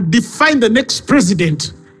built can define the next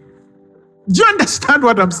president. Do you understand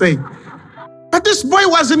what I'm saying? But this boy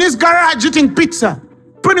was in his garage eating pizza,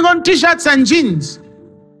 putting on t-shirts and jeans,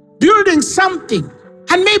 building something.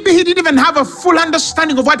 And maybe he didn't even have a full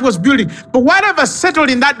understanding of what he was building. But whatever settled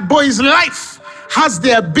in that boy's life has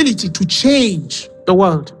the ability to change the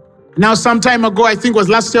world. Now, some time ago, I think it was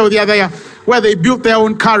last year or the other year, where they built their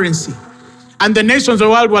own currency. And the nations of the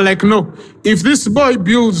world were like, no, if this boy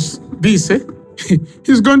builds this,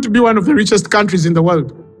 he's going to be one of the richest countries in the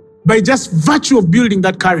world by just virtue of building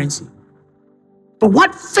that currency. But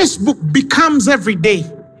what Facebook becomes every day,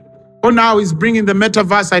 now is bringing the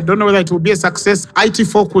metaverse. I don't know whether it will be a success. IT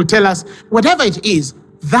folk will tell us. Whatever it is,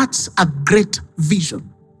 that's a great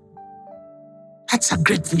vision. That's a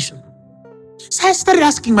great vision. So I started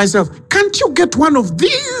asking myself, can't you get one of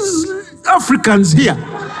these Africans here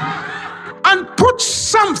and put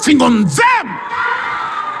something on them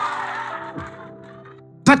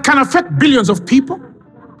that can affect billions of people?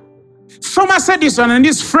 Thomas Edison and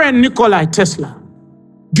his friend Nikola Tesla.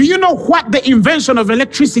 Do you know what the invention of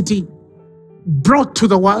electricity brought to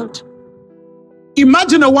the world?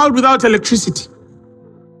 Imagine a world without electricity.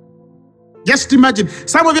 Just imagine.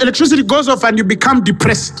 Some of the electricity goes off and you become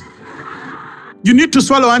depressed. You need to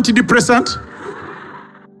swallow antidepressant,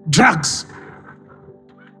 drugs.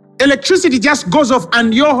 Electricity just goes off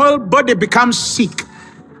and your whole body becomes sick.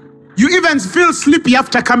 You even feel sleepy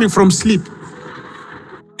after coming from sleep.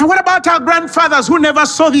 And what about our grandfathers who never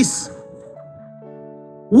saw this?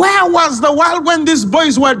 Where was the world when these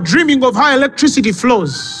boys were dreaming of how electricity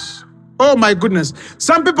flows? Oh my goodness.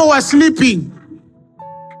 Some people were sleeping.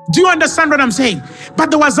 Do you understand what I'm saying? But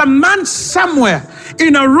there was a man somewhere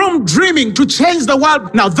in a room dreaming to change the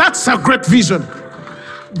world. Now that's a great vision.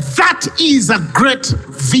 That is a great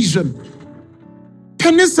vision.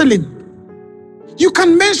 Penicillin. You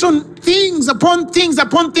can mention things upon things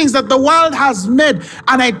upon things that the world has made.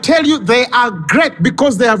 And I tell you, they are great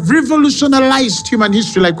because they have revolutionized human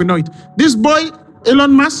history like we know it. This boy,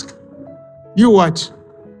 Elon Musk, you watch.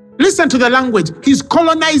 Listen to the language. He's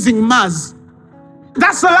colonizing Mars.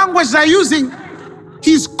 That's the language they're using.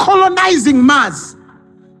 He's colonizing Mars.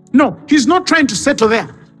 No, he's not trying to settle there.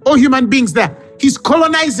 All human beings there. He's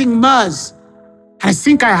colonizing Mars. I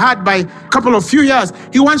think I heard by a couple of few years,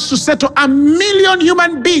 he wants to settle 1 million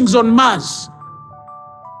human beings on Mars.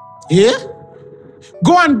 Yeah?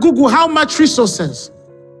 Go and Google how much resources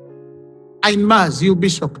are in Mars. You'll be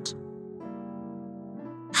shocked.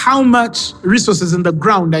 How much resources in the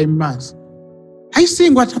ground are in Mars. Are you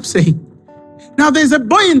seeing what I'm saying? Now, there's a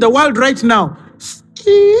boy in the world right now.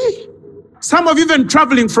 Some of you even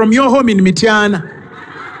traveling from your home in Mitiana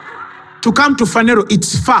to come to Phaneroo.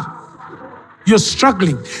 It's far. You're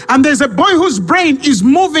struggling. And there's a boy whose brain is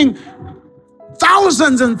moving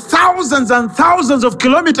thousands and thousands and thousands of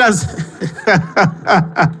kilometers.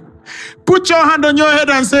 Put your hand on your head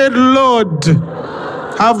and say, Lord,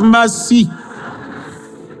 have mercy.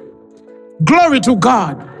 Glory to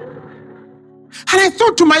God. And I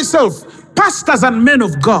thought to myself, pastors and men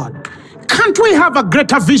of God, can't we have a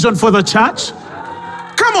greater vision for the church?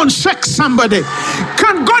 Come on, shake somebody.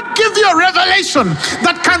 Can God give you a revelation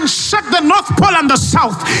that can shake the North Pole and the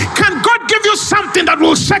South? Can God give you something that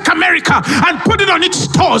will shake America and put it on its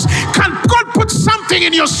toes? Can God put something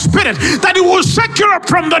in your spirit that it will shake Europe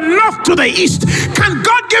from the north to the east? Can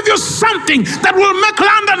God give you something that will make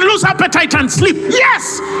London lose appetite and sleep?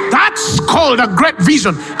 Yes, that's called a great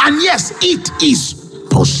vision. And yes, it is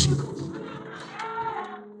possible.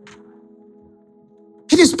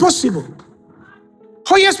 It is possible.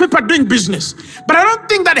 Oh yes, people are doing business. But I don't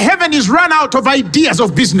think that heaven is run out of ideas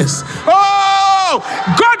of business. Oh,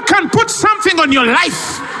 God can put something on your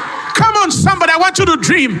life. Come on, somebody, I want you to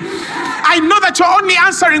dream. I know that you're only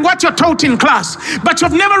answering what you're taught in class, but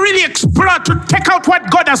you've never really explored to take out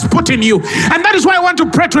what God has put in you. And that is why I want to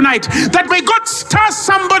pray tonight, that may God stir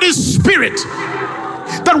somebody's spirit,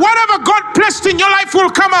 that whatever God placed in your life will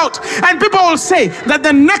come out. And people will say that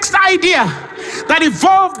the next idea that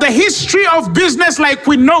evolved the history of business like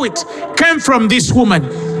we know it came from this woman.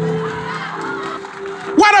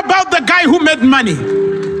 What about the guy who made money?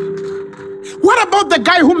 What about the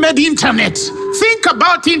guy who made internet? Think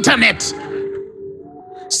about internet.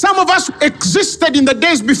 Some of us existed in the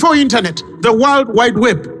days before internet, the World Wide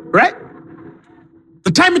Web, right?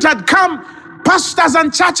 The time it had come, pastors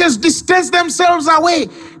and churches distanced themselves away.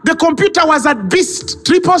 The computer was at BIST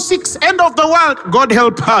 666, end of the world. God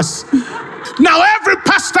help us. Now every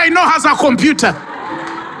pastor I know has a computer.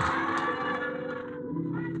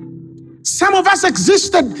 Some of us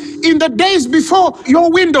existed in the days before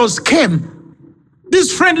your Windows came.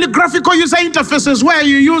 These friendly graphical user interfaces where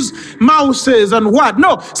you use mouses and what?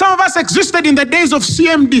 No, some of us existed in the days of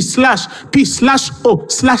CMD/P/O/R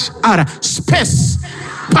space.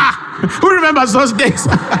 Pa. Who remembers those days?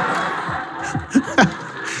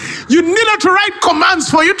 You needed to write commands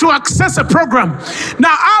for you to access a program.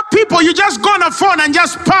 Now, our people, you just go on a phone and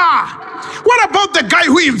just power. What about the guy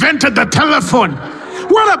who invented the telephone?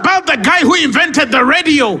 What about the guy who invented the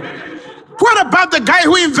radio? What about the guy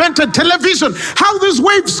who invented television? How these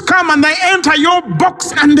waves come and they enter your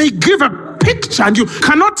box and they give a picture and you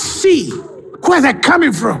cannot see where they're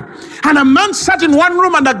coming from. And a man sat in one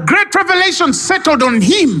room and a great revelation settled on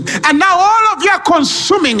him. And now all of you are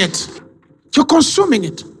consuming it. You're consuming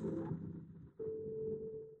it.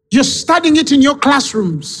 You're studying it in your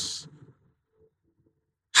classrooms.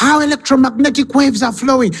 How electromagnetic waves are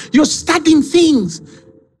flowing. You're studying things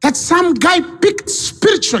that some guy picked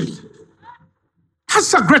spiritually.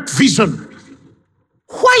 That's a great vision.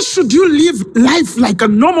 Why should you live life like a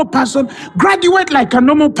normal person, graduate like a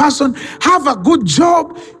normal person, have a good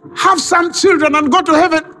job, have some children and go to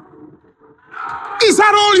heaven? Is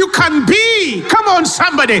that all you can be? Come on,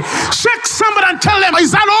 somebody. Shake somebody and tell them,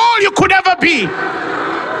 is that all you could ever be?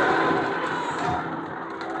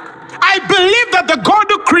 I believe that the God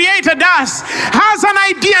who created us has an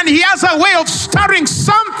idea and he has a way of stirring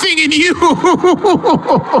something in you.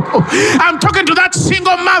 I'm talking to that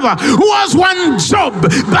single mother who has one job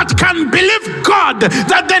but can believe God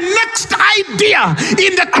that the next idea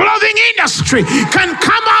in the clothing industry can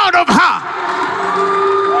come out of her.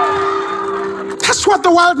 That's what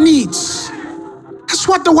the world needs. That's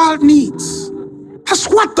what the world needs. That's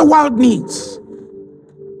what the world needs.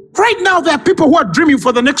 Right now, there are people who are dreaming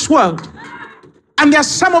for the next world. And there are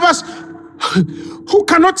some of us who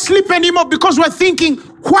cannot sleep anymore because we're thinking,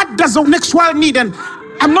 what does the next world need? And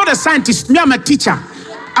I'm not a scientist. Me, I'm a teacher.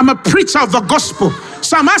 I'm a preacher of the gospel.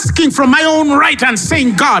 So I'm asking from my own right and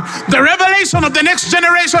saying, God, the revelation of the next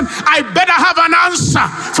generation, I better have an answer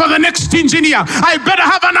for the next engineer. I better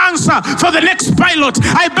have an answer for the next pilot.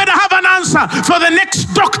 I better have an answer for the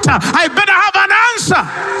next doctor. I better have an answer.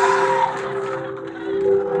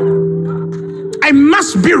 I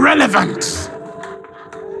must be relevant.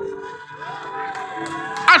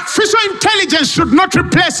 Artificial intelligence should not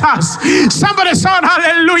replace us. Somebody shout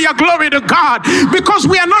hallelujah, glory to God. Because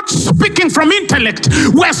we are not speaking from intellect.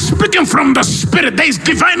 We're speaking from the spirit. There is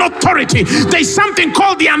divine authority. There is something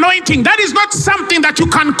called the anointing. That is not something that you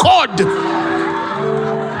can code.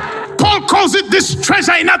 Paul calls it this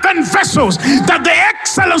treasure in earthen vessels, that the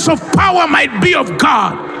excellence of power might be of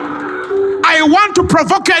God. I want to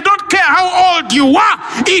provoke you. I don't care how old you are.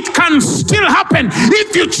 It can still happen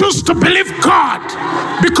if you choose to believe God.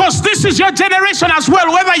 Because this is your generation as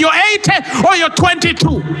well, whether you're 80 or you're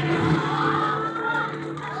 22.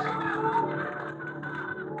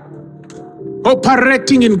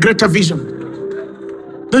 Operating in greater vision.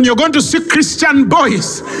 Then you're going to see Christian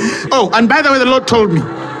boys. Oh, and by the way, the Lord told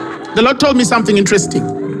me something interesting.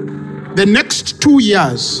 The next 2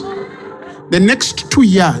 years,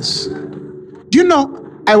 do you know,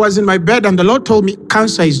 I was in my bed and the Lord told me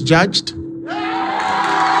cancer is judged.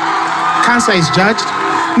 Cancer is judged.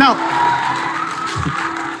 Now,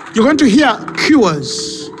 you're going to hear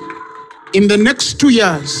cures in the next 2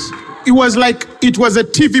 years. It was like it was a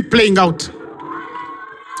TV playing out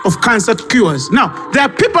of cancer cures. Now, there are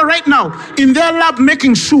people right now in their lab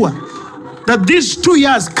making sure that these 2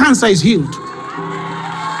 years cancer is healed.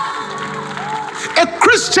 A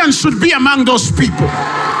Christian should be among those people.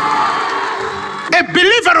 A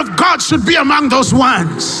believer of God should be among those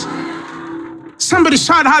ones. Somebody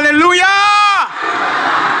shout hallelujah.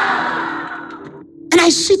 And I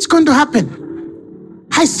see it's going to happen.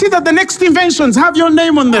 I see that the next inventions have your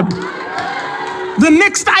name on them. The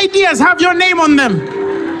next ideas have your name on them.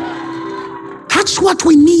 That's what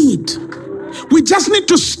we need. We just need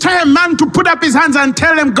to stir a man to put up his hands and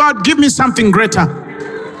tell him, God, give me something greater.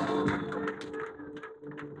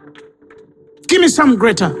 Give me some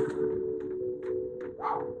greater.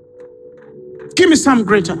 Give me some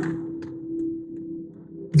greater.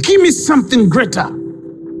 Give me something greater.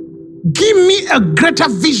 Give me a greater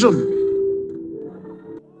vision.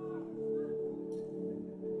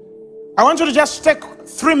 I want you to just take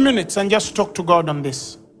 3 minutes and just talk to God on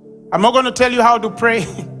this. I'm not going to tell you how to pray.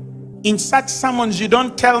 In such sermons, you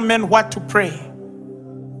don't tell men what to pray.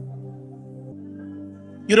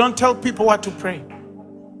 You don't tell people what to pray.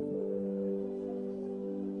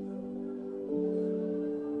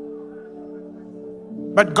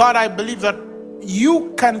 But God, I believe that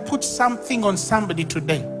you can put something on somebody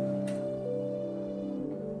today.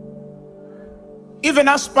 Even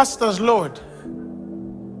as pastors, Lord,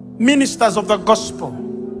 ministers of the gospel,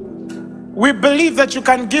 we believe that you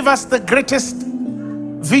can give us the greatest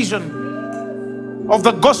vision of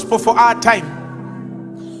the gospel for our time.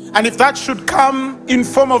 And if that should come in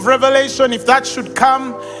form of revelation, if that should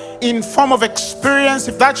come in form of experience,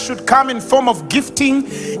 if that should come in form of gifting,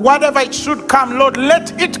 whatever it should come, Lord,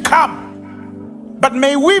 let it come. But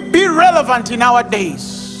may we be relevant in our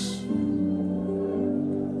days.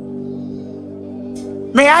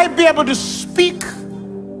 May I be able to speak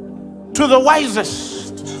to the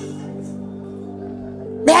wisest.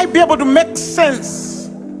 May I be able to make sense.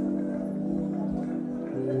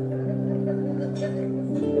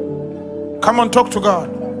 Come on, talk to God.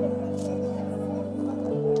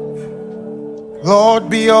 Lord,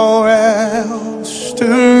 be all else to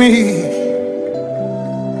me.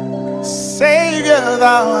 Savior,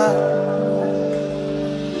 thou art.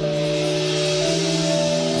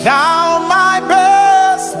 Thou my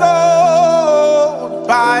best, Lord,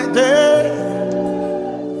 by day,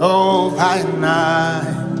 oh, by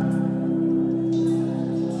night,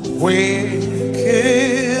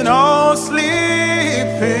 waking or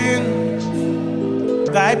sleeping,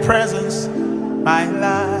 thy presence, my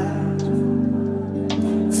life.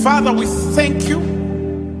 Father, we thank you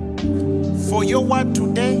for your word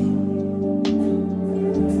today.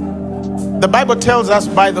 The Bible tells us,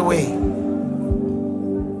 by the way,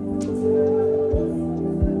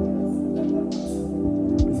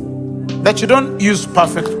 that you don't use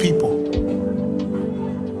perfect people.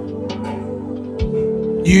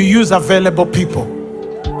 You use available people.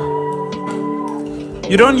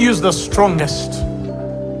 You don't use the strongest.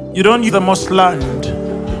 You don't use the most learned.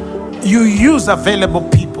 You use available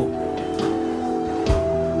people.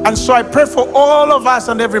 And so I pray for all of us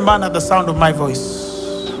and every man at the sound of my voice.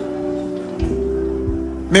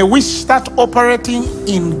 May we start operating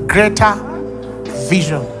in greater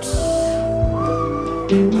visions.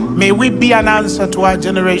 May we be an answer to our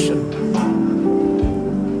generation.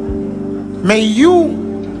 May you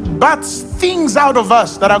birth things out of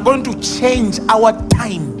us that are going to change our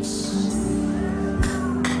times.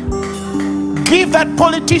 Give that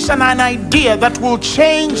politician an idea that will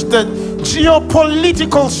change the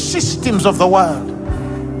geopolitical systems of the world.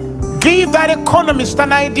 Give that economist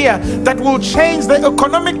an idea that will change the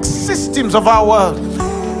economic systems of our world.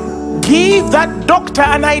 Give that doctor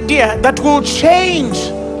an idea that will change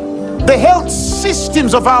the health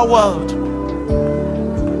systems of our world.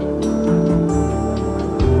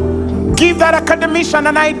 Give that academician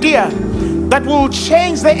an idea that will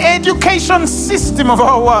change the education system of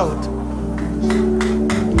our world.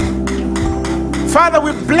 Father,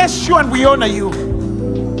 we bless you and we honor you,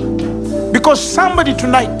 because somebody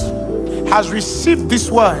tonight has received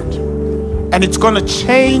this word and it's going to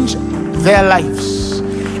change their lives.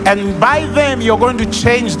 And by them, you're going to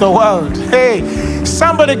change the world. Hey,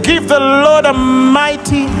 somebody give the Lord a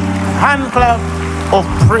mighty hand clap of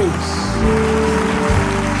praise.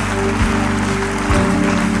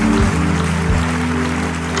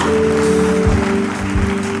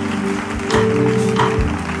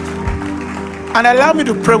 And allow me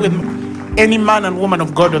to pray with any man and woman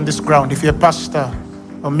of God on this ground. If you're a pastor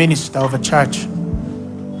or minister of a church,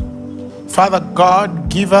 Father God,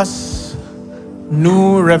 give us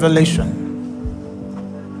new revelation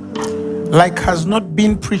like has not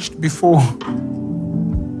been preached before,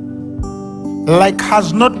 like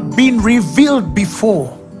has not been revealed before.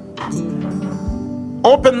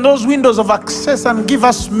 Open those windows of access and give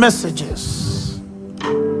us messages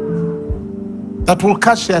that will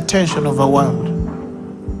catch the attention of the world,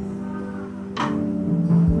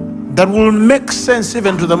 that will make sense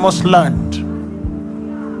even to the most learned.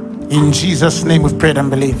 In Jesus' name we've prayed and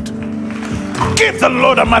believed. Give the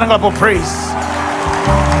Lord a man of praise.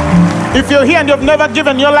 If you're here and you've never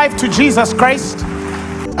given your life to Jesus Christ,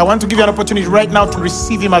 I want to give you an opportunity right now to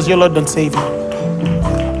receive him as your Lord and Savior.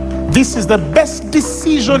 This is the best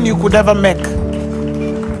decision you could ever make.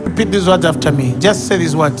 Repeat these words after me. Just say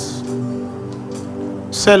these words.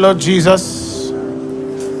 Say, Lord Jesus,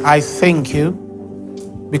 I thank you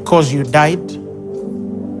because you died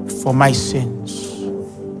for my sins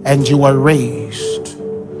and you were raised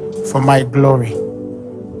for my glory.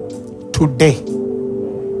 Today,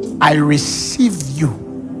 I receive you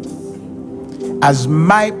as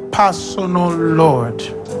my personal Lord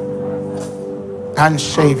and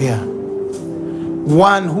Savior,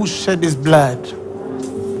 one who shed his blood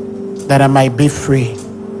that I might be free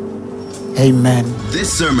Amen.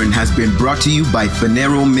 This sermon has been brought to you by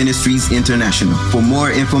Phaneroo Ministries International. For more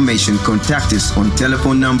information, contact us on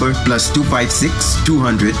telephone number +256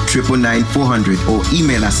 200 999 400 or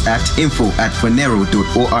email us at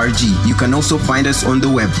info@phaneroo.org. You can also find us on the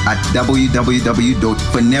web at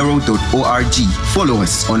www.phaneroo.org. Follow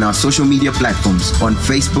us on our social media platforms on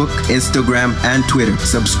Facebook, Instagram, and Twitter.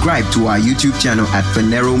 Subscribe to our YouTube channel at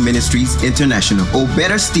Phaneroo Ministries International. Or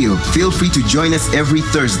better still, feel free to join us every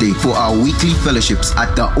Thursday for our weekly fellowships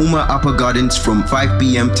at the Uma Upper Gardens from 5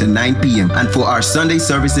 p.m. to 9 p.m. and for our Sunday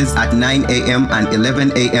services at 9 a.m. and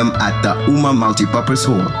 11 a.m. at the Uma Multipurpose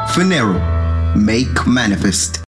Hall. Phaneroo, make manifest.